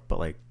before, but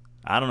like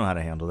I don't know how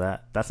to handle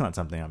that. That's not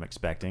something I'm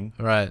expecting.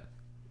 Right.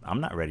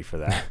 I'm not ready for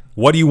that.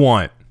 What do you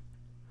want?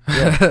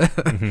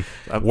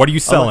 What are you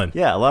selling?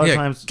 A lot of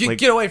times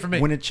get away from me.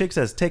 When a chick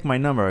says take my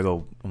number,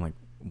 I'm like,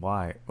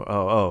 why?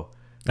 Oh.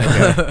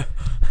 Okay.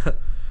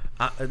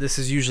 This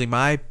is usually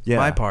my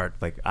part.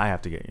 Like I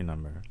have to get your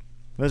number.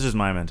 That's just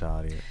my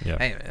mentality. Yeah.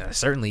 Hey,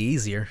 certainly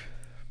easier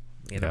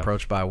getting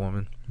approached by a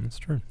woman. That's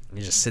true.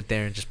 You just sit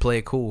there and just play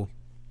it cool.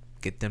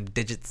 Get them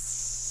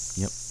digits.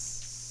 Yep.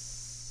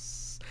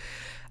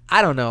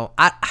 I don't know.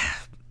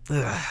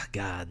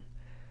 God.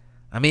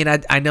 I mean,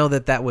 I know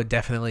that would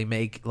definitely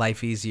make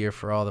life easier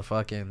for all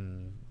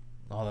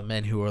the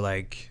men who are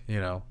like, you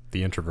know.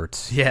 The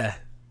introverts. Yeah.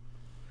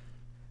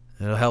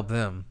 It'll help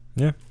them.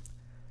 Yeah.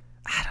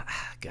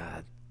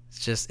 God.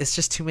 It's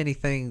just too many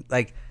things.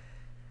 Like,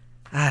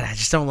 I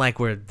just don't like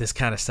where this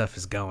kind of stuff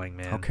is going,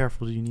 man. How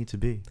careful do you need to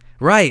be?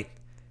 Right.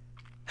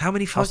 How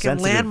many How fucking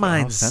sensitive, How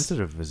landmines?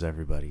 sensitive is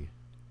everybody?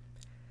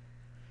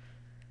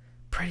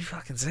 Pretty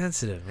fucking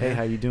sensitive, man. Hey,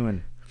 how you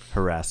doing?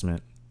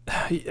 Harassment.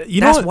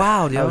 You know That's what?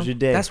 wild, yo. How was your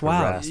day? That's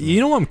wild. Harassment.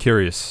 You know what I'm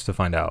curious to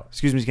find out?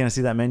 Excuse me, can I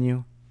see that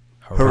menu?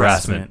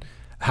 Harassment.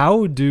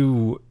 How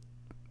do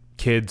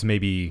kids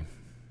maybe,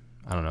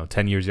 I don't know,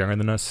 10 years younger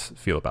than us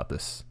feel about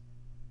this?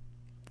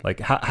 Like,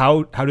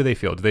 how do they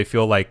feel? Do they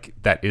feel like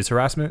that is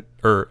harassment?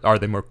 Or are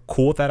they more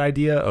cool with that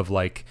idea of,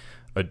 like,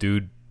 a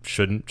dude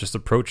shouldn't just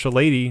approach a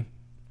lady?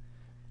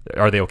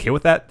 Are they okay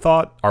with that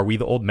thought? Are we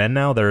the old men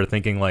now that are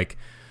thinking, like,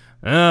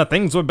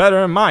 things were better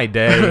in my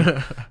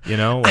day? You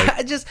know? Like,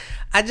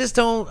 I just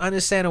don't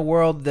understand a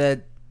world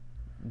that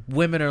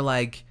women are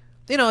like,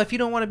 you know, if you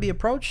don't want to be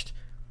approached,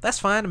 that's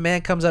fine. A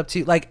man comes up to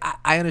you. Like,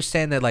 I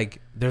understand that,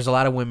 like, there's a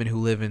lot of women who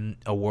live in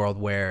a world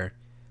where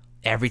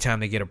every time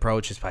they get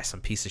approached, it's by some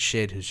piece of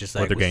shit who's just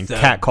like, they're getting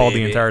 "What's up, catcalled the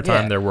baby?" entire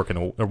time Yeah. they're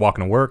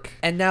walking to work.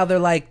 And now they're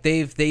like,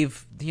 they've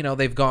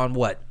gone,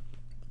 what,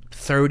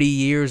 30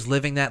 years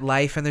living that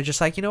life, and they're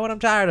just like, you know what, I'm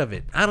tired of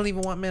it. I don't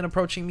even want men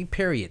approaching me,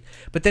 period.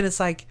 But then it's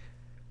like,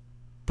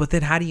 but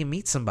then how do you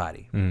meet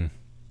somebody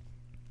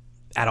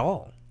at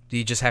all? Do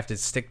you just have to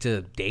stick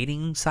to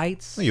dating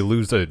sites? You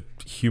lose a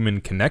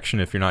human connection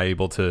if you're not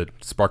able to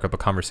spark up a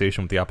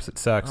conversation with the opposite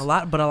sex. A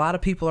lot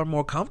of people are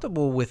more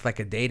comfortable with like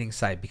a dating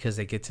site because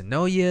they get to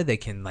know you. They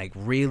can like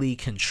really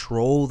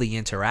control the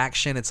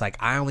interaction. It's like,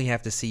 I only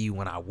have to see you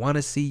when I want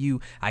to see you.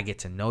 I get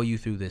to know you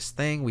through this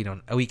thing.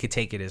 We could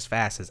take it as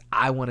fast as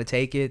I want to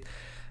take it.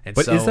 And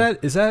But so,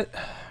 is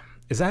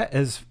that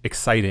as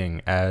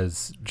exciting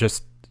as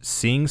just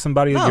seeing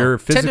somebody No, that you're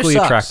Tinder physically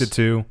sucks. attracted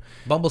to,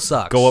 Bumble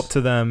sucks. go up to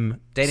them,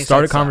 Dating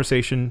start a sites suck.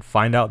 conversation,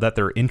 find out that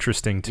they're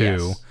interesting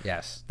too,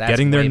 Yes. That's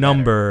getting their way better.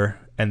 number,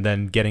 and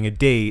then getting a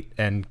date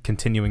and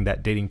continuing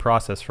that dating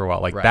process for a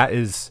while. Like Right. that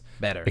is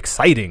Better.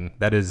 exciting.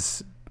 That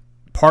is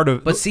part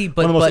of But see,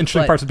 one of the most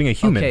interesting parts of being a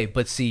human. Okay,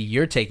 but see,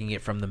 you're taking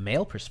it from the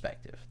male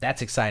perspective.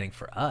 That's exciting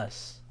for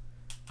us.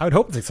 I would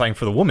hope it's exciting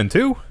for the woman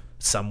too.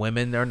 Some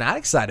women are not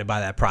excited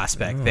by that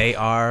prospect. They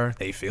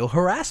feel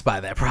harassed by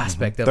that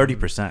prospect. of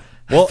 30%.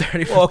 Well,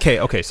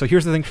 okay. So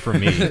here's the thing for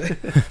me.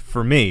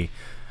 For me,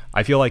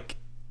 I feel like,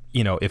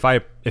 you know, if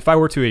I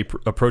were to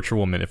approach a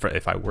woman,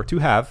 if I were to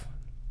have,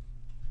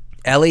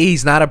 Ellie,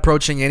 he's not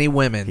approaching any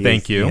women.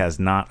 Thank you. He has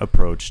not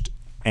approached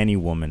any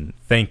woman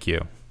thank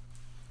you.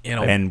 You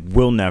know, and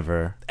will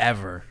never,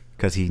 ever,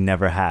 because he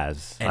never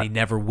has. and he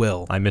never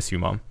will. I miss you,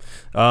 Mom.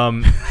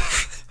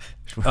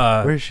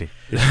 Where is she?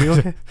 Is she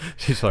okay?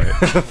 She's all right.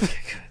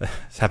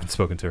 Haven't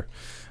spoken to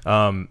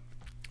her.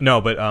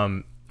 No, but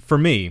for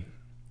me,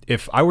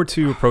 if I were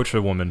to approach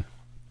a woman,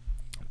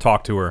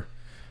 talk to her,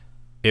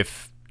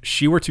 if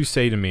she were to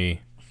say to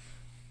me,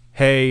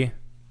 "Hey,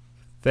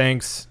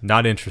 thanks,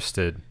 not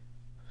interested,"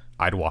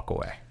 I'd walk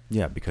away.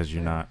 Yeah, because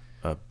you're not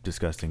a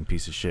disgusting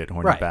piece of shit,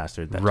 horny Right.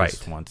 bastard that Right.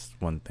 just wants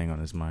one thing on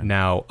his mind.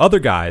 Now, other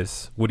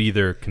guys would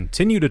either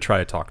continue to try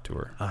to talk to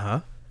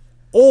her,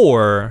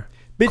 or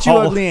Bitch,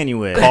 call- you ugly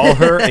anyway. call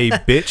her a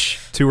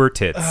bitch to her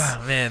tits.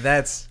 Oh, man,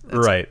 that's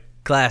Right.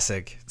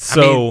 classic.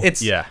 So,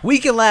 it's yeah. we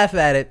can laugh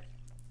at it.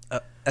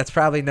 That's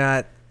probably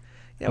not.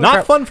 Yeah, we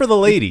Not fun for the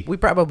lady. We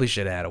probably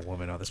should have had a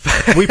woman on this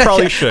podcast. We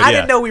probably should, I yeah.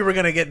 didn't know we were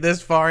gonna get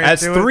this far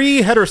As into it.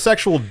 3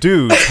 heterosexual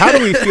dudes, how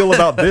do we feel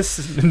about this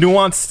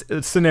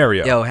nuanced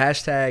scenario? Yo,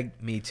 hashtag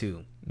me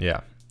too.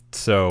 Yeah.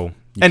 So,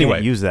 You anyway.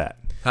 can't use that.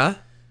 Huh?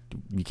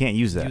 You can't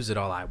use that. Use it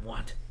all I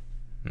want.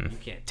 You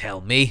can't tell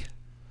me.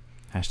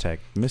 Hashtag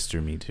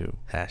Mr. Me Too.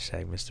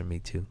 Hashtag Mr. Me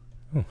Too.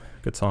 Oh,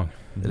 good song.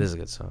 It is a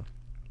good song.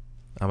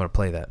 I'm gonna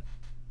play that.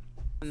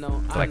 For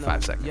like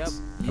 5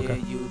 seconds. Okay.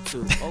 You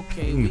too.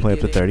 Okay. You can play up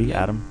to 30,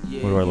 Adam.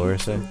 What do our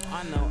lawyers say?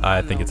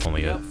 I think it's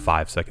only a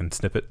 5-second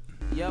snippet.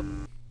 Yep.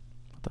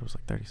 I thought it was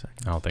like 30 seconds.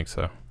 I don't think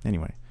so.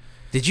 Anyway.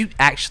 Did you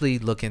actually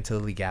look into the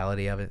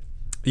legality of it?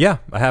 Yeah,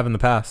 I have in the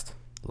past.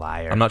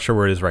 Liar. I'm not sure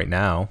where it is right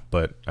now,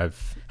 but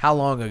I've How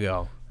long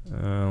ago?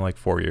 like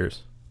 4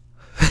 years.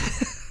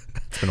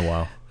 It's been a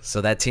while.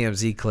 So that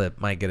TMZ clip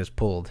might get us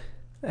pulled.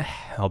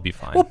 I'll be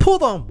fine. Well,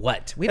 pulled on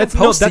what? We don't That's-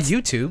 no, post to that's-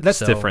 YouTube. That's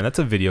so- different. That's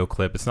a video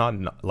clip. It's not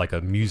like a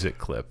music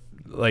clip.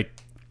 Like,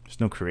 There's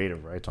no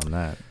creative rights on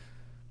that.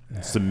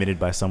 Submitted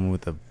by someone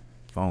with a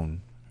phone.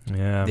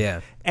 yeah.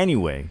 Yeah.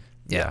 Anyway,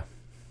 Yeah.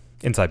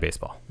 Inside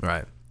baseball.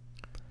 Right.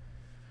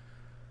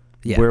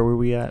 Yeah. where were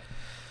we at?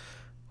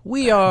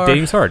 We are.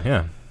 Dating's hard.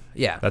 Yeah.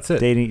 Yeah. That's it.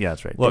 Dating. Yeah,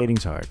 that's right. Look.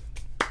 Dating's hard.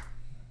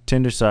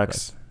 Tinder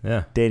sucks.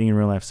 Yeah. Dating in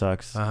real life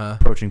sucks. Uh-huh.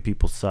 Approaching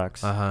people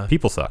sucks.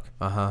 People suck.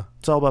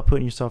 It's all about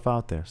putting yourself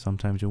out there.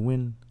 Sometimes you'll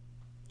win.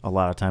 A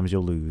lot of times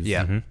you'll lose.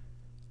 Yeah. Mhm. It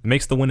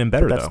makes the winning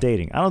better, But that's though.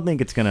 dating. I don't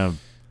think it's gonna.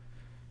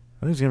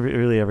 I think it's gonna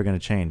really ever gonna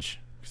change.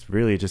 'Cause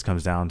really, it just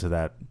comes down to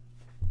that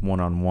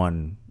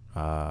one-on-one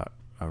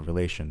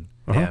relation.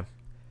 Yeah.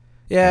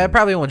 Yeah, it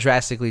probably won't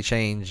drastically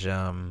change,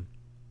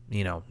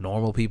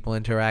 normal people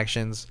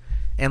interactions.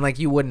 And, like,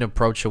 you wouldn't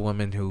approach a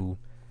woman who,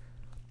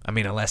 I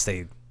mean, unless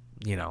they,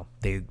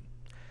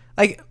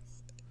 like,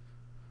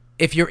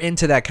 if you're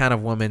into that kind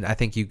of woman, I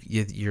think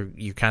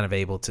you're kind of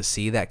able to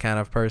see that kind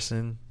of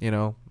person,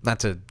 not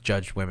to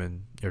judge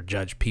women or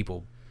judge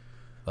people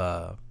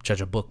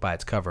judge a book by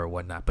its cover or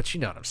whatnot. But you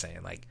know what I'm saying?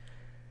 Like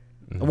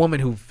a woman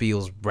who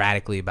feels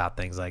radically about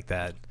things like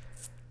that.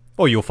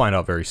 Oh, you'll find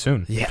out very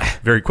soon. Yeah.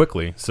 Very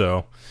quickly.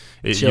 So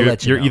She'll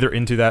let you you're know. either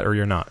into that or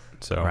you're not.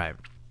 So Right.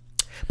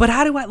 But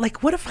how do I,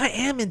 like, what if I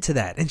am into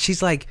that? And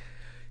she's like,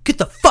 get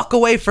the fuck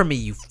away from me,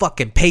 you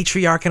fucking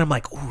patriarch. And I'm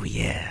like, oh,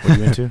 yeah. What are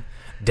you into?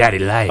 Daddy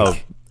like. Oh.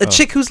 A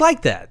chick who's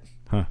like that.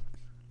 Huh.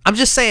 I'm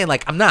just saying,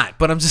 like, I'm not,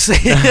 but I'm just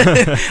saying,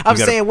 I'm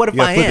saying, what if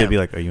I am? Be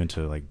like, are you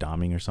into like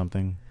doming or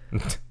something?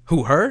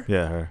 Who, her?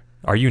 Yeah, her.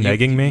 Are you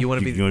negging me? You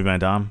want to You be, want to be my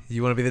dom?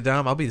 you want to be the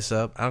dom? I'll be the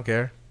sub. I don't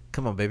care.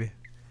 Come on, baby.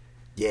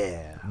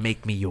 Yeah.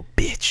 Make me your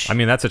bitch. I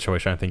mean, that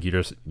situation, I think you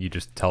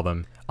just tell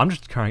them, I'm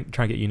just trying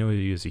to get you to know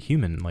you as a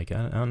human. Like,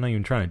 I'm not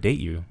even trying to date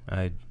you.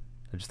 I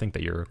just think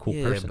that you're a cool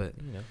yeah, person. but,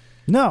 you know.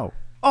 No.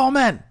 Oh,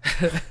 man.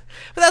 But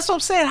that's what I'm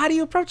saying. How do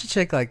you approach a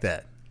chick like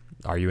that?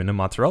 Are you into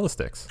mozzarella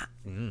sticks?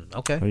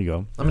 Okay. There you go.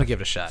 I'm gonna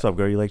give it a shot. What's up,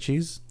 girl? You like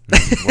cheese?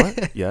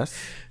 What? Yes.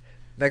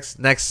 Next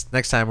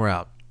time we're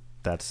out,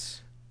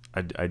 That's.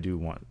 I do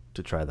want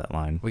to try that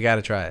line. we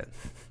gotta try it.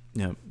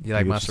 Yeah. You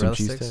like Get some mozzarella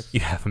cheese sticks? You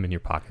have them in your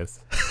pockets.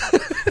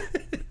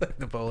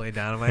 Napoleon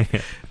Dynamite.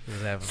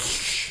 Just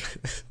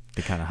have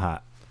They're kind of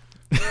hot.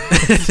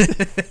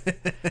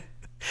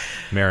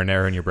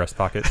 Marinara in your breast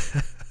pocket.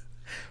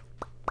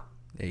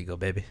 there you go,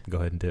 baby. Go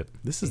ahead and dip.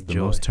 This is Enjoy. the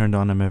most turned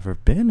on I've ever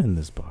been in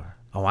this bar.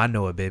 Oh, I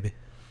know it, baby.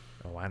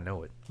 Oh, I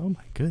know it. Oh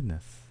my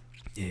goodness.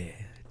 Yeah,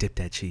 dip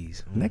that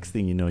cheese. Next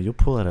thing you know, you'll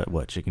pull out a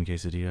what, chicken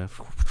quesadilla?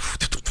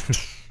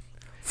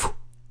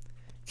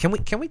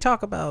 Can we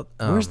talk about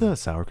Where's the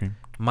sour cream?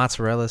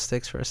 mozzarella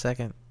sticks for a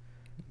second?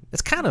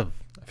 It's kind of.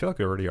 I feel like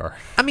we already are.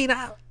 I mean,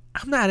 I'm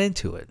not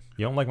into it.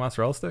 You don't like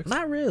mozzarella sticks?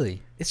 Not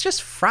really. It's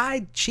just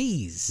fried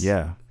cheese.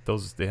 Yeah.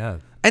 Those, yeah.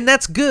 And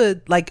that's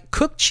good. Like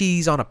cooked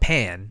cheese on a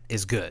pan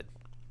is good.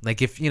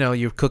 Like if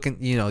you're cooking,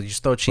 you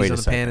just throw cheese Wait a on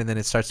the pan second. and then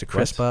it starts to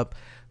crisp up.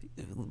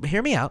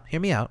 Hear me out.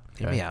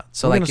 Okay.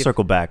 So We're like going to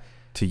circle back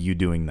to you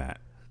doing that.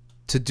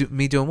 to do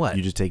me doing what?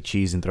 You just take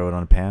cheese and throw it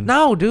on a pan?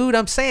 No, dude,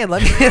 I'm saying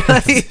let me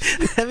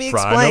let me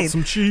Frying explain. up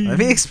some cheese. Let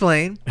me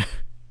explain.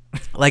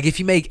 Like if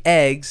you make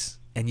eggs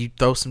and you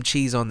throw some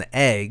cheese on the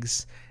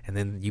eggs and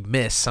then you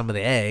miss some of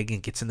the egg and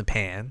it gets in the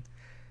pan.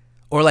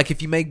 Or like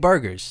if you make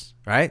burgers,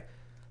 right?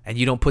 And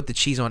you don't put the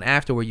cheese on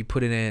afterward, you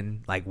put it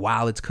in like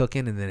while it's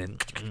cooking and then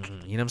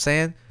you know what I'm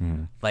saying?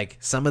 Like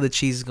some of the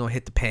cheese is gonna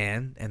hit the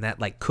pan and that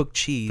like cooked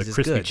cheese The is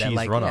crispy good. cheese that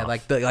like runoff.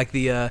 like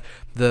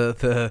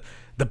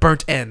the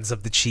burnt ends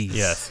of the cheese.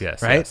 Yes.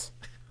 Right? Yes.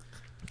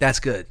 That's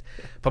good.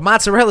 But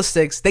mozzarella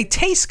sticks, they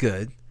taste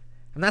good.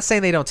 I'm not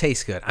saying they don't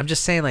taste good. I'm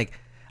just saying like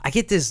I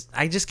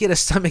just get a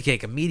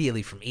stomachache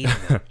immediately from eating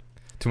them.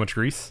 Too much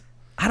grease?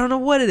 I don't know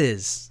what it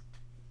is.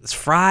 It's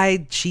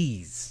fried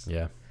cheese.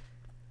 Yeah.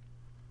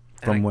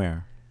 From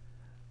where?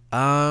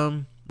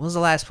 When was the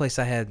last place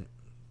I had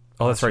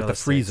Oh, that's right. The mozzarella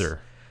freezer.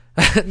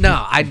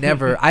 No, I've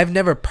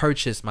never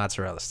purchased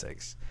mozzarella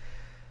sticks.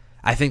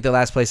 I think the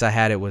last place I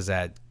had it was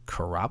at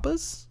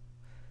Carrabba's.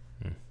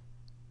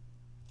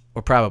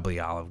 Or probably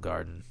Olive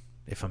Garden,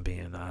 if I'm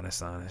being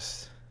honest.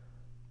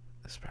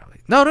 It's probably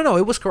No,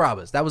 it was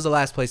Carrabba's. That was the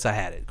last place I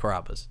had it,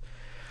 Carrabba's.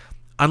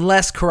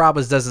 Unless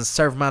Carrabba's doesn't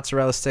serve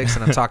mozzarella sticks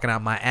and I'm talking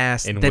out my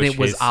ass, In then which it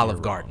was case, Olive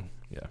you're Garden. wrong.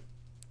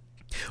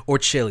 Yeah. Or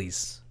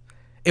Chili's.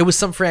 It was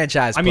some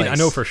franchise I mean, place.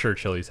 I know for sure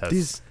Chili's has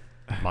These-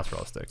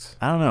 mozzarella sticks.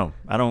 I don't know.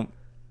 I don't.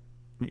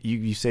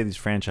 You say these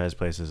franchise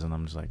places, and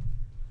I'm just like,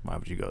 why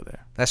would you go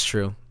there? That's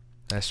true.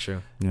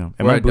 You know,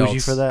 am We're I bougie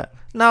adults. for that?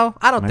 No,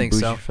 I don't Am I think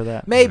bougie so. for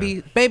that?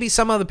 Maybe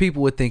some other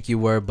people would think you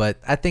were, but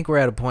I think we're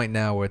at a point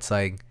now where it's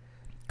like,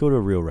 Go to a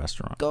real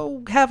restaurant.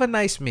 go have a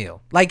nice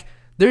meal. Like,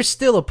 there's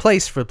still a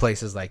place for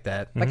places like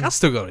that. Like, I'll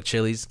still go to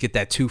Chili's, get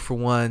that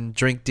 2-for-1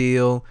 drink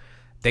deal.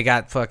 They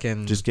got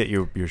fucking. Just get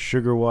your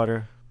sugar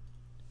water.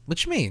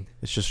 What you mean?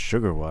 It's just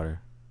sugar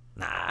water.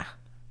 Nah,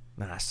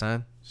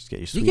 son. Just get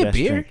your You sweet get ass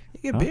beer. drink. You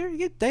get Huh?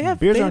 beer. They have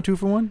Beers they, aren't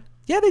 2-for-1.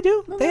 Yeah, they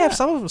do. No, They they're have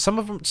not. some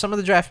of them. Some of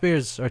the draft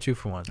beers are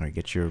 2-for-1. All right,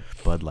 get your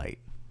Bud Light.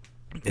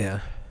 Yeah.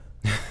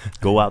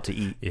 Go out to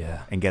eat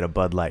Yeah. and get a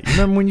Bud Light. You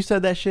remember when you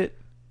said that shit?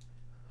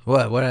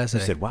 What did I say?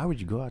 You said, why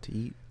would you go out to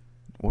eat?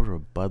 Order a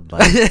Bud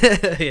Light.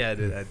 Yeah, I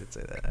did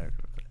say that. I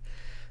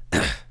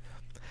remember.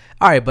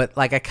 All right, but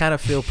like I kind of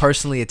feel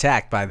personally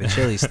attacked by the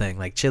Chili's thing.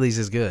 Like Chili's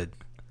is good.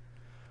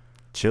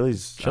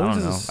 Chili's, I Chili's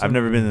don't know. is I've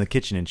never been in the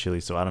kitchen in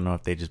Chili's, so I don't know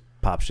if they just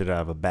pop shit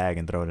out of a bag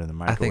and throw it in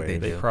the I think microwave. they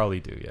They do. probably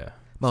do, yeah.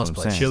 Most I'm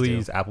places saying.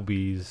 Chili's, do.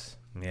 Applebee's.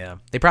 Yeah,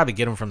 they probably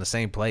get them from the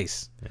same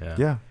place. Yeah.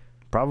 Yeah,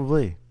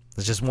 probably.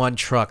 There's just one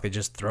truck that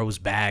just throws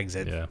bags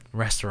at Yeah.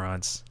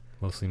 restaurants.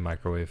 Mostly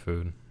microwave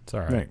food. It's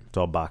all right. Right. It's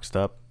all boxed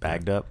up,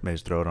 bagged up. They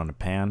just throw it on a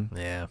pan,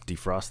 Yeah.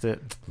 defrost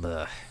it.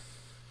 Ugh.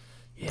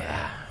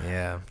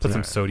 Yeah. Put some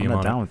I'm sodium not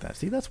on down it. with that.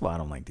 See, that's why I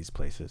don't like these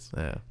places.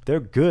 Yeah. They're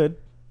good,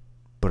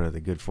 but are they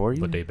good for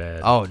you? But they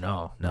bad. Oh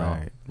no.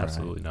 Right,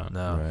 Absolutely not.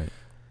 No.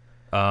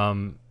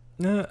 Right.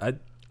 No,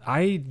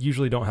 I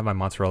usually don't have my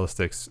mozzarella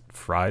sticks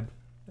fried.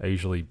 I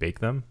usually bake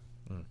them.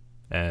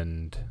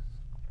 And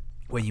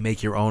When you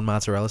make your own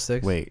mozzarella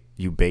sticks? Wait,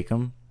 you bake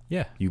them?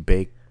 yeah. You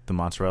bake the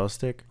mozzarella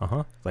stick,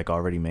 Uh-huh. like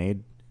already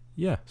made?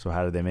 Yeah. So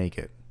how did they make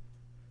it?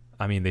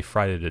 I mean, they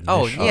fried it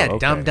Oh, initially. yeah,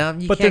 okay. dumb.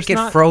 You But can't there's get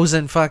not-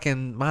 frozen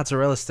fucking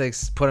mozzarella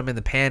sticks, put them in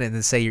the pan, and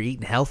then say you're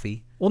eating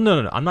healthy. Well,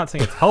 no. I'm not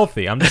saying it's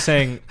healthy. I'm just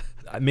saying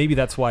maybe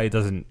that's why it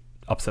doesn't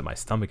upset my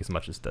stomach as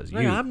much as it does you.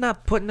 I'm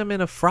not putting them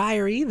in a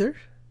fryer either.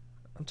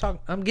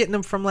 I'm getting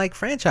them from like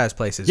franchise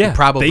places. Yeah, who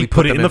probably they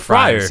put it them in the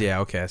fryer. fryers. Yeah,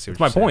 okay, I see what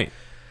That's my you're saying.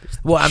 point.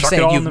 Well, I'm Chuck it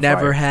saying all in you've the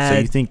never fryer. So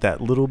had. you think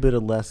that little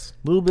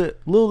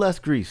less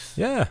grease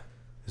Yeah.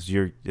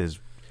 is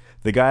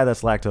the guy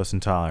that's lactose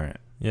intolerant?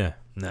 Yeah.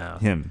 No.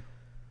 Him.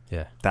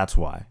 Yeah. That's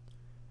why.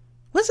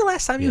 When's the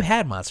last time you Yeah.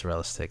 had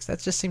mozzarella sticks? That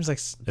just seems like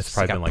It's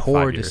like probably a been like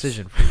poor 5 years.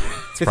 decision for you.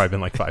 It's probably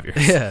been like 5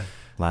 years. Yeah.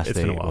 Last It's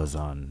day been a while. was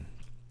on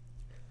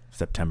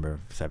September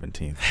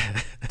 17th,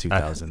 I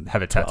 2000.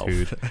 have it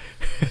tattooed.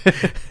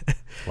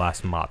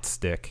 Last mott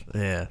stick.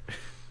 Yeah.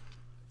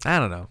 I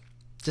don't know.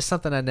 Just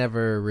something I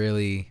never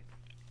really.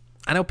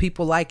 I know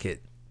people like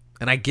it,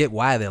 and I get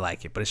why they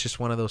like it, but it's just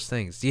one of those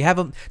things. Do you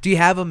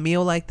have a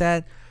meal like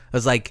that?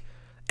 It's like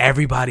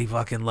everybody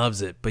fucking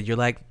loves it, but you're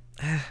like,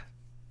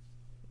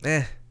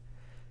 eh.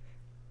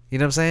 You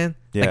know what I'm saying?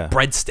 Yeah. Like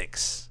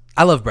breadsticks.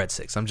 I love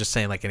breadsticks. I'm just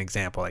saying, like an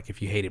example. Like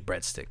if you hated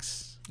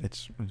breadsticks,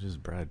 It's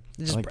just bread. It's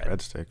just I like bread.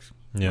 breadsticks.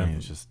 Yeah. I mean,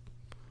 it's just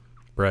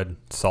Bread,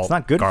 salt, it's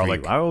not good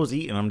garlic. for you. I always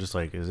eat and I'm just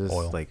like, is this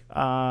Oil. like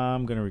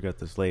I'm gonna regret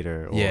this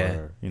later? Or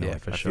Yeah. you know, Yeah,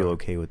 like, for I sure. feel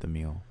okay with the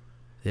meal.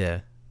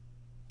 yeah.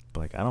 But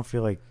like I don't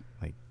feel like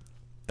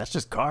that's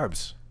just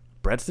carbs.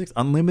 Breadsticks,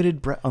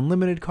 unlimited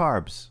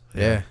carbs.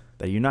 Yeah.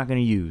 That you're not gonna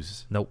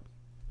use. Nope.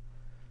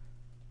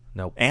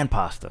 And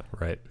pasta.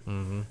 Right.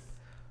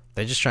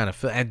 They're just trying to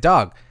fill. And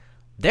dog,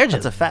 they're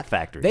That's just a fat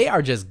factory. They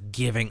are just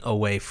giving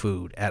away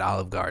food at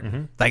Olive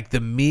Garden. Like the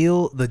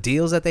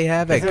deals that they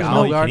have at There's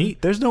Olive no- Garden.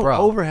 There's no Bro,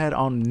 overhead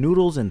on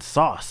noodles and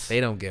sauce. They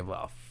don't give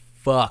a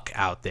fuck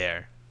out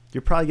there.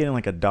 You're probably getting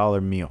like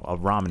 $1 meal, a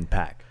ramen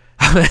pack,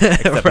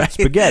 except Right? it's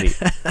spaghetti.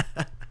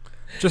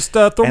 Just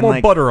throw And more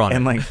like- butter on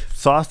and it. like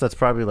sauce that's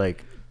probably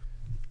like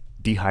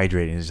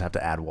dehydrated. You just have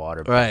to add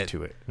water back Right.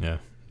 to it. Yeah.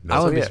 I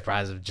wouldn't be yeah.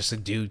 surprised if just a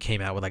dude came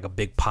out with like a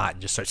big pot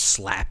and just starts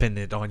slapping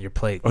it on your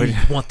plate. Oh, You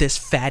yeah. want this,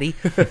 fatty?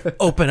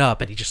 Open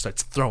up, and he just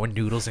starts throwing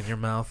noodles in your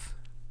mouth.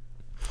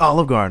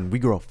 Olive Garden, we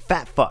grow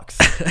fat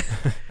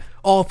fucks.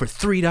 All for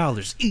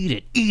 $3. Eat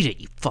it,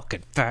 you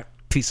fucking fat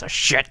piece of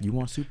shit. You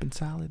want soup and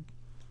salad?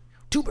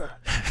 Tuber.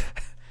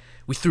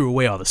 We threw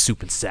away all the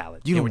soup and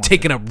salad. You And don't we're want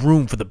taking up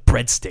room for the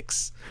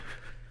breadsticks.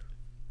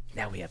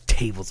 Now we have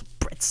tables of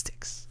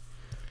breadsticks.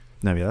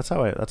 No, yeah, that's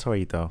how I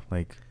eat though.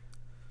 Like,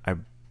 I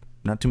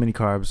not too many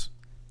carbs,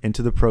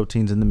 into the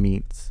proteins and the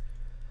meats,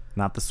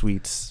 not the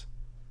sweets,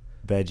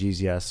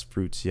 veggies yes,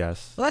 fruits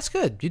yes. Well, that's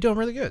good. You're doing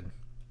really good.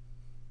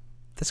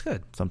 That's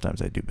good.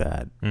 Sometimes I do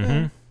bad.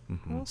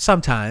 Mm-hmm. Well,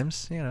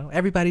 sometimes,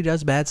 everybody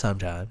does bad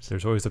sometimes.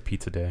 There's always a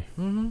pizza day.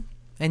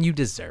 And you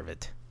deserve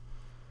it.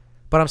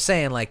 But I'm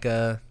saying like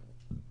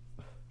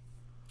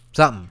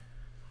something.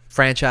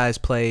 Franchise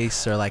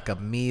place or like a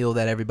meal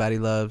that everybody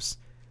loves.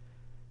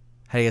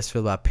 How do you guys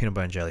feel about peanut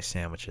butter and jelly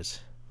sandwiches?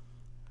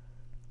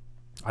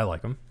 I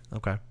like them.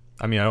 Okay.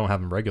 I mean, I don't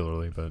have them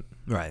regularly, but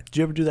Right. Did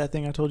you ever do that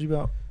thing I told you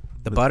about?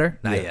 The butter?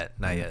 Not yeah. yet.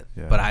 Not yet.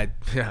 Yeah. But I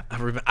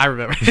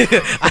remember.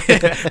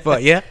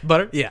 But yeah,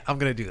 butter? Yeah, I'm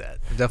going to do that.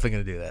 I'm definitely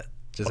going to do that.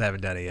 Just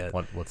haven't done it yet.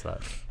 what's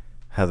that?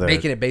 Heather,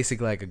 Making it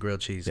basically like a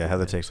grilled cheese. yeah,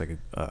 Heather takes like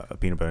a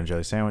peanut butter and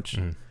jelly sandwich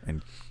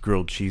and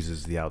grilled cheese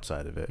is the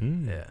outside of it.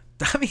 Yeah.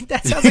 I mean,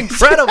 that sounds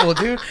incredible,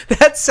 dude.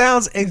 That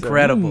sounds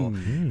incredible.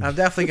 I'm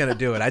definitely going to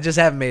do it. I just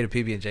haven't made a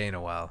PB&J in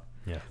a while.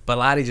 Yeah. But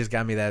Lottie just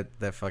got me that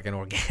fucking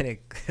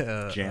organic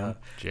Jam.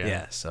 Jam.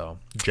 Yeah, so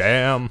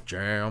Jam.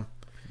 jam.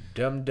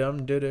 Dum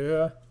dum da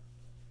da.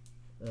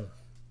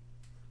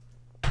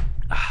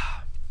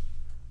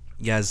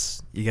 You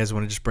guys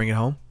want to just bring it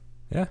home?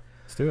 Yeah.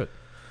 Let's do it.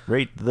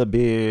 Rate the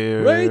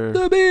beer. Rate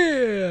the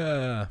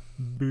beer.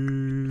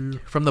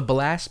 From the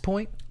Ballast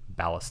Point.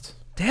 Ballast.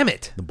 Damn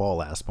it. The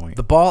ball ass point.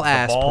 The ball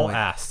ass ball point.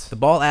 assed. The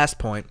ball ass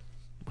point.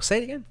 Say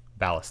it again.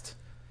 Ballast.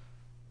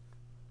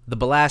 The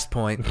Ballast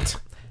Point.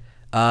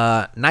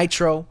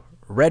 Nitro,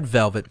 Red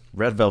Velvet,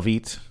 Red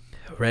Velvet.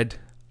 Reed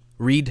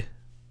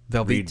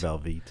Velvet. Reed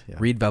Velvet. Yeah.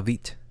 Reed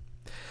Velvet.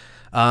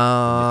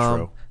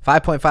 Nitro.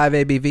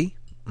 5.5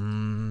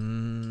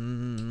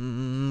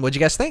 ABV. What'd you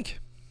guys think?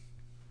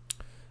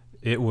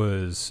 It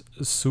was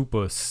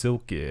super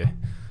silky,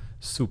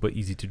 super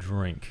easy to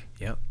drink.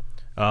 Yep.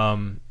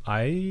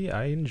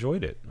 I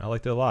enjoyed it. I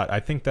liked it a lot. I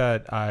think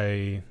that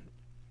I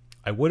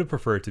would have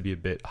preferred to be a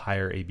bit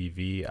higher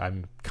ABV.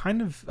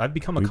 I've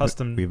become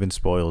accustomed. We've been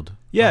spoiled.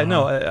 Yeah,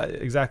 no,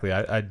 exactly.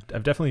 I've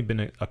definitely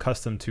been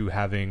accustomed to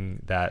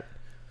having that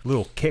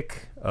little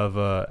kick of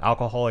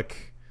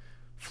alcoholic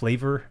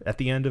flavor at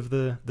the end of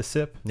the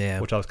sip, Yeah.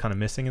 which I was kind of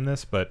missing in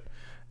this, but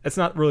it's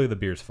not really the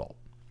beer's fault.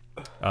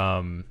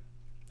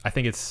 I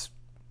think it's,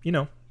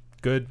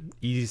 good,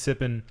 easy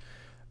sipping,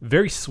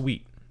 very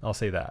sweet. I'll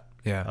say that.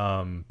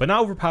 Yeah. But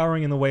not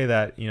overpowering in the way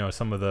that,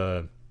 some of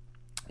the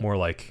more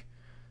like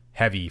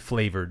heavy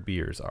flavored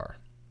beers are.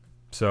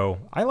 So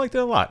I liked it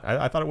a lot.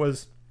 I thought it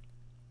was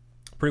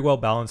pretty well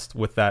balanced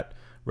with that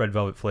red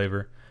velvet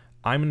flavor.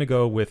 I'm gonna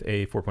go with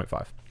a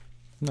 4.5.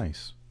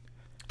 Nice.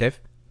 Dave?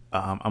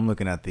 I'm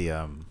looking at the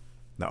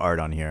art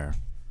on here.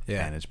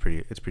 Yeah. And it's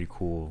pretty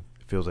cool.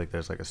 It feels like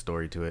there's like a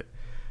story to it.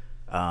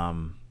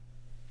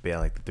 But yeah,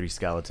 like the 3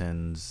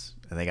 skeletons,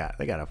 and they got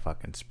a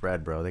fucking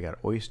spread, bro. They got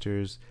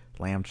oysters,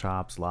 lamb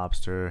chops,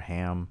 lobster,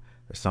 ham.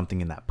 There's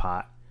something in that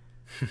pot.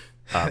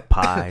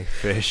 Pie,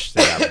 fish.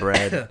 They got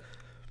bread.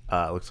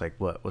 Looks like,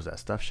 what was that?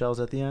 Stuffed shells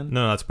at the end?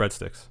 No, that's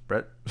breadsticks.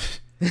 Bread,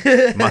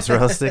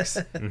 mozzarella sticks.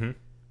 Mm-hmm.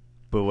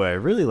 But what I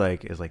really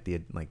like is like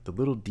the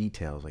little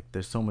details. Like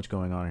there's so much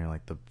going on here.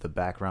 Like the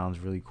background's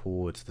really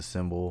cool. It's the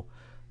symbol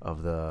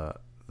of the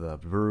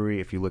brewery.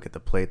 If you look at the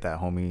plate that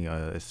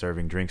homie is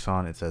serving drinks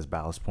on, it says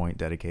Ballast Point,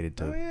 dedicated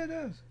to it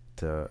does.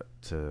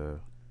 to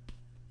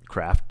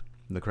craft.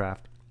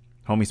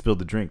 Homie spilled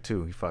the drink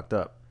too. He fucked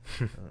up.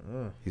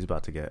 He's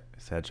about to get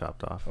his head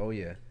chopped off. Oh,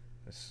 yeah.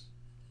 This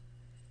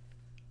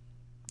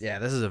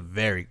is a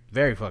very,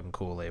 very fucking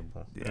cool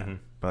label. Yeah. Mm-hmm.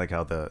 I like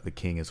how the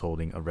king is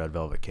holding a red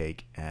velvet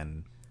cake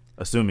and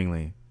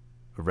assumingly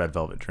a red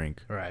velvet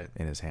drink Right.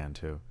 in his hand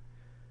too.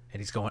 And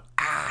he's going,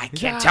 I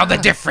can't tell the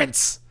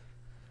difference.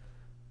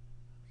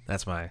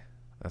 That's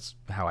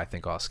how I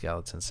think all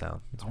skeletons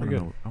sound. I want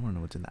to know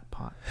what's in that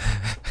pot.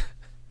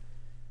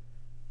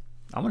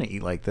 I'm gonna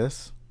eat like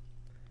this.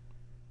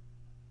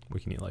 We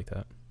can eat like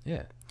that.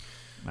 Yeah.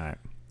 All right.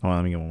 Hold on,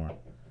 let me get one more.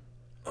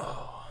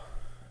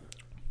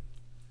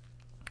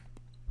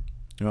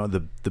 You know,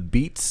 the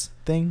beets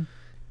thing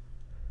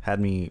had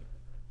me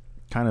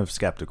kind of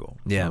skeptical.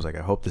 Yeah. I was like,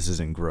 I hope this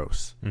isn't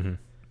gross. Mm-hmm.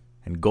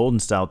 And golden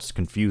stouts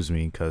confuse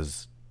me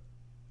because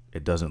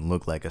it doesn't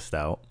look like a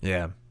stout.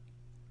 Yeah.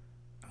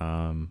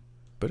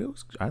 But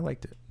I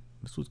liked it.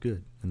 This was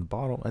good. And the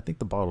bottle, I think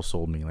the bottle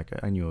sold me. Like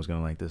I knew I was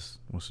gonna like this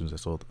as soon as I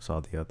saw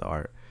the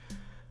art.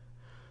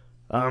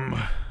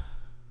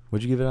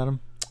 What'd you give it, Adam?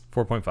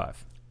 4.5.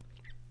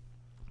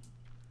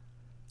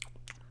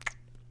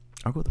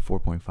 I'll go with the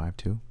 4.5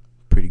 too.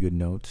 Pretty good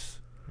notes.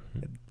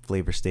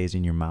 Flavor stays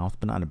in your mouth,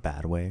 but not in a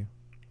bad way.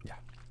 Yeah.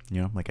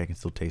 You know, like I can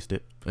still taste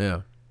it.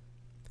 Yeah.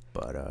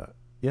 But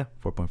yeah,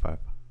 4.5.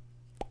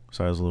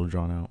 Sorry, I was a little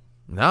drawn out.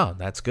 No,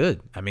 that's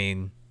good. I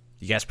mean,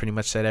 you guys pretty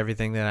much said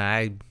everything that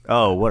I...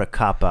 Oh, what a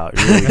cop out!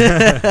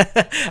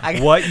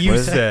 Really? What you What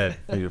is it? said.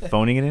 Are you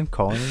phoning it in?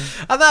 Calling it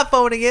in? I'm not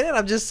phoning it in.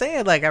 I'm just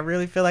saying, like, I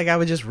really feel like I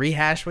would just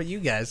rehash what you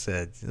guys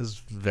said. It was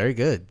very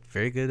good.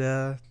 Very good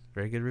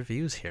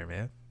reviews here,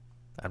 man.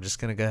 I'm just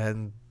going to go ahead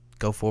and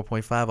go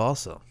 4.5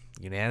 also.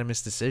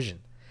 Unanimous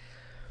decision.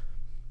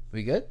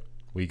 We good?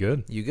 We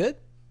good? You good?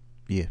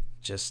 Yeah.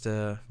 Just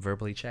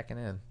verbally checking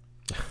in.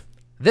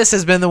 This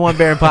has been the One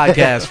Baron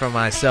Podcast from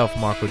myself,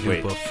 Marco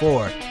Wait. Dupa,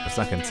 for That's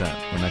not consent.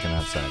 We're not gonna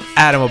have sex.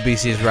 Adam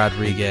Obesius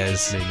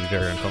Rodriguez, Made me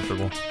very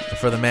uncomfortable. and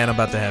for the man I'm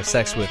about to have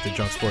sex with, the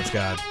drunk sports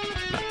god.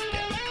 Not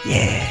yet.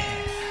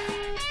 Yeah.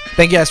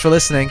 Thank you guys for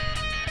listening.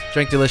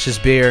 Drink delicious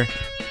beer.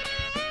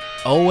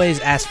 Always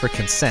ask for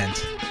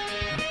consent.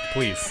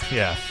 Please.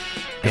 Yeah.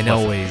 And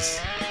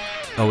Plus-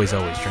 always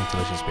drink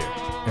delicious beer.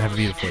 And have a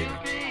beautiful evening.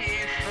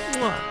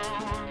 Mwah.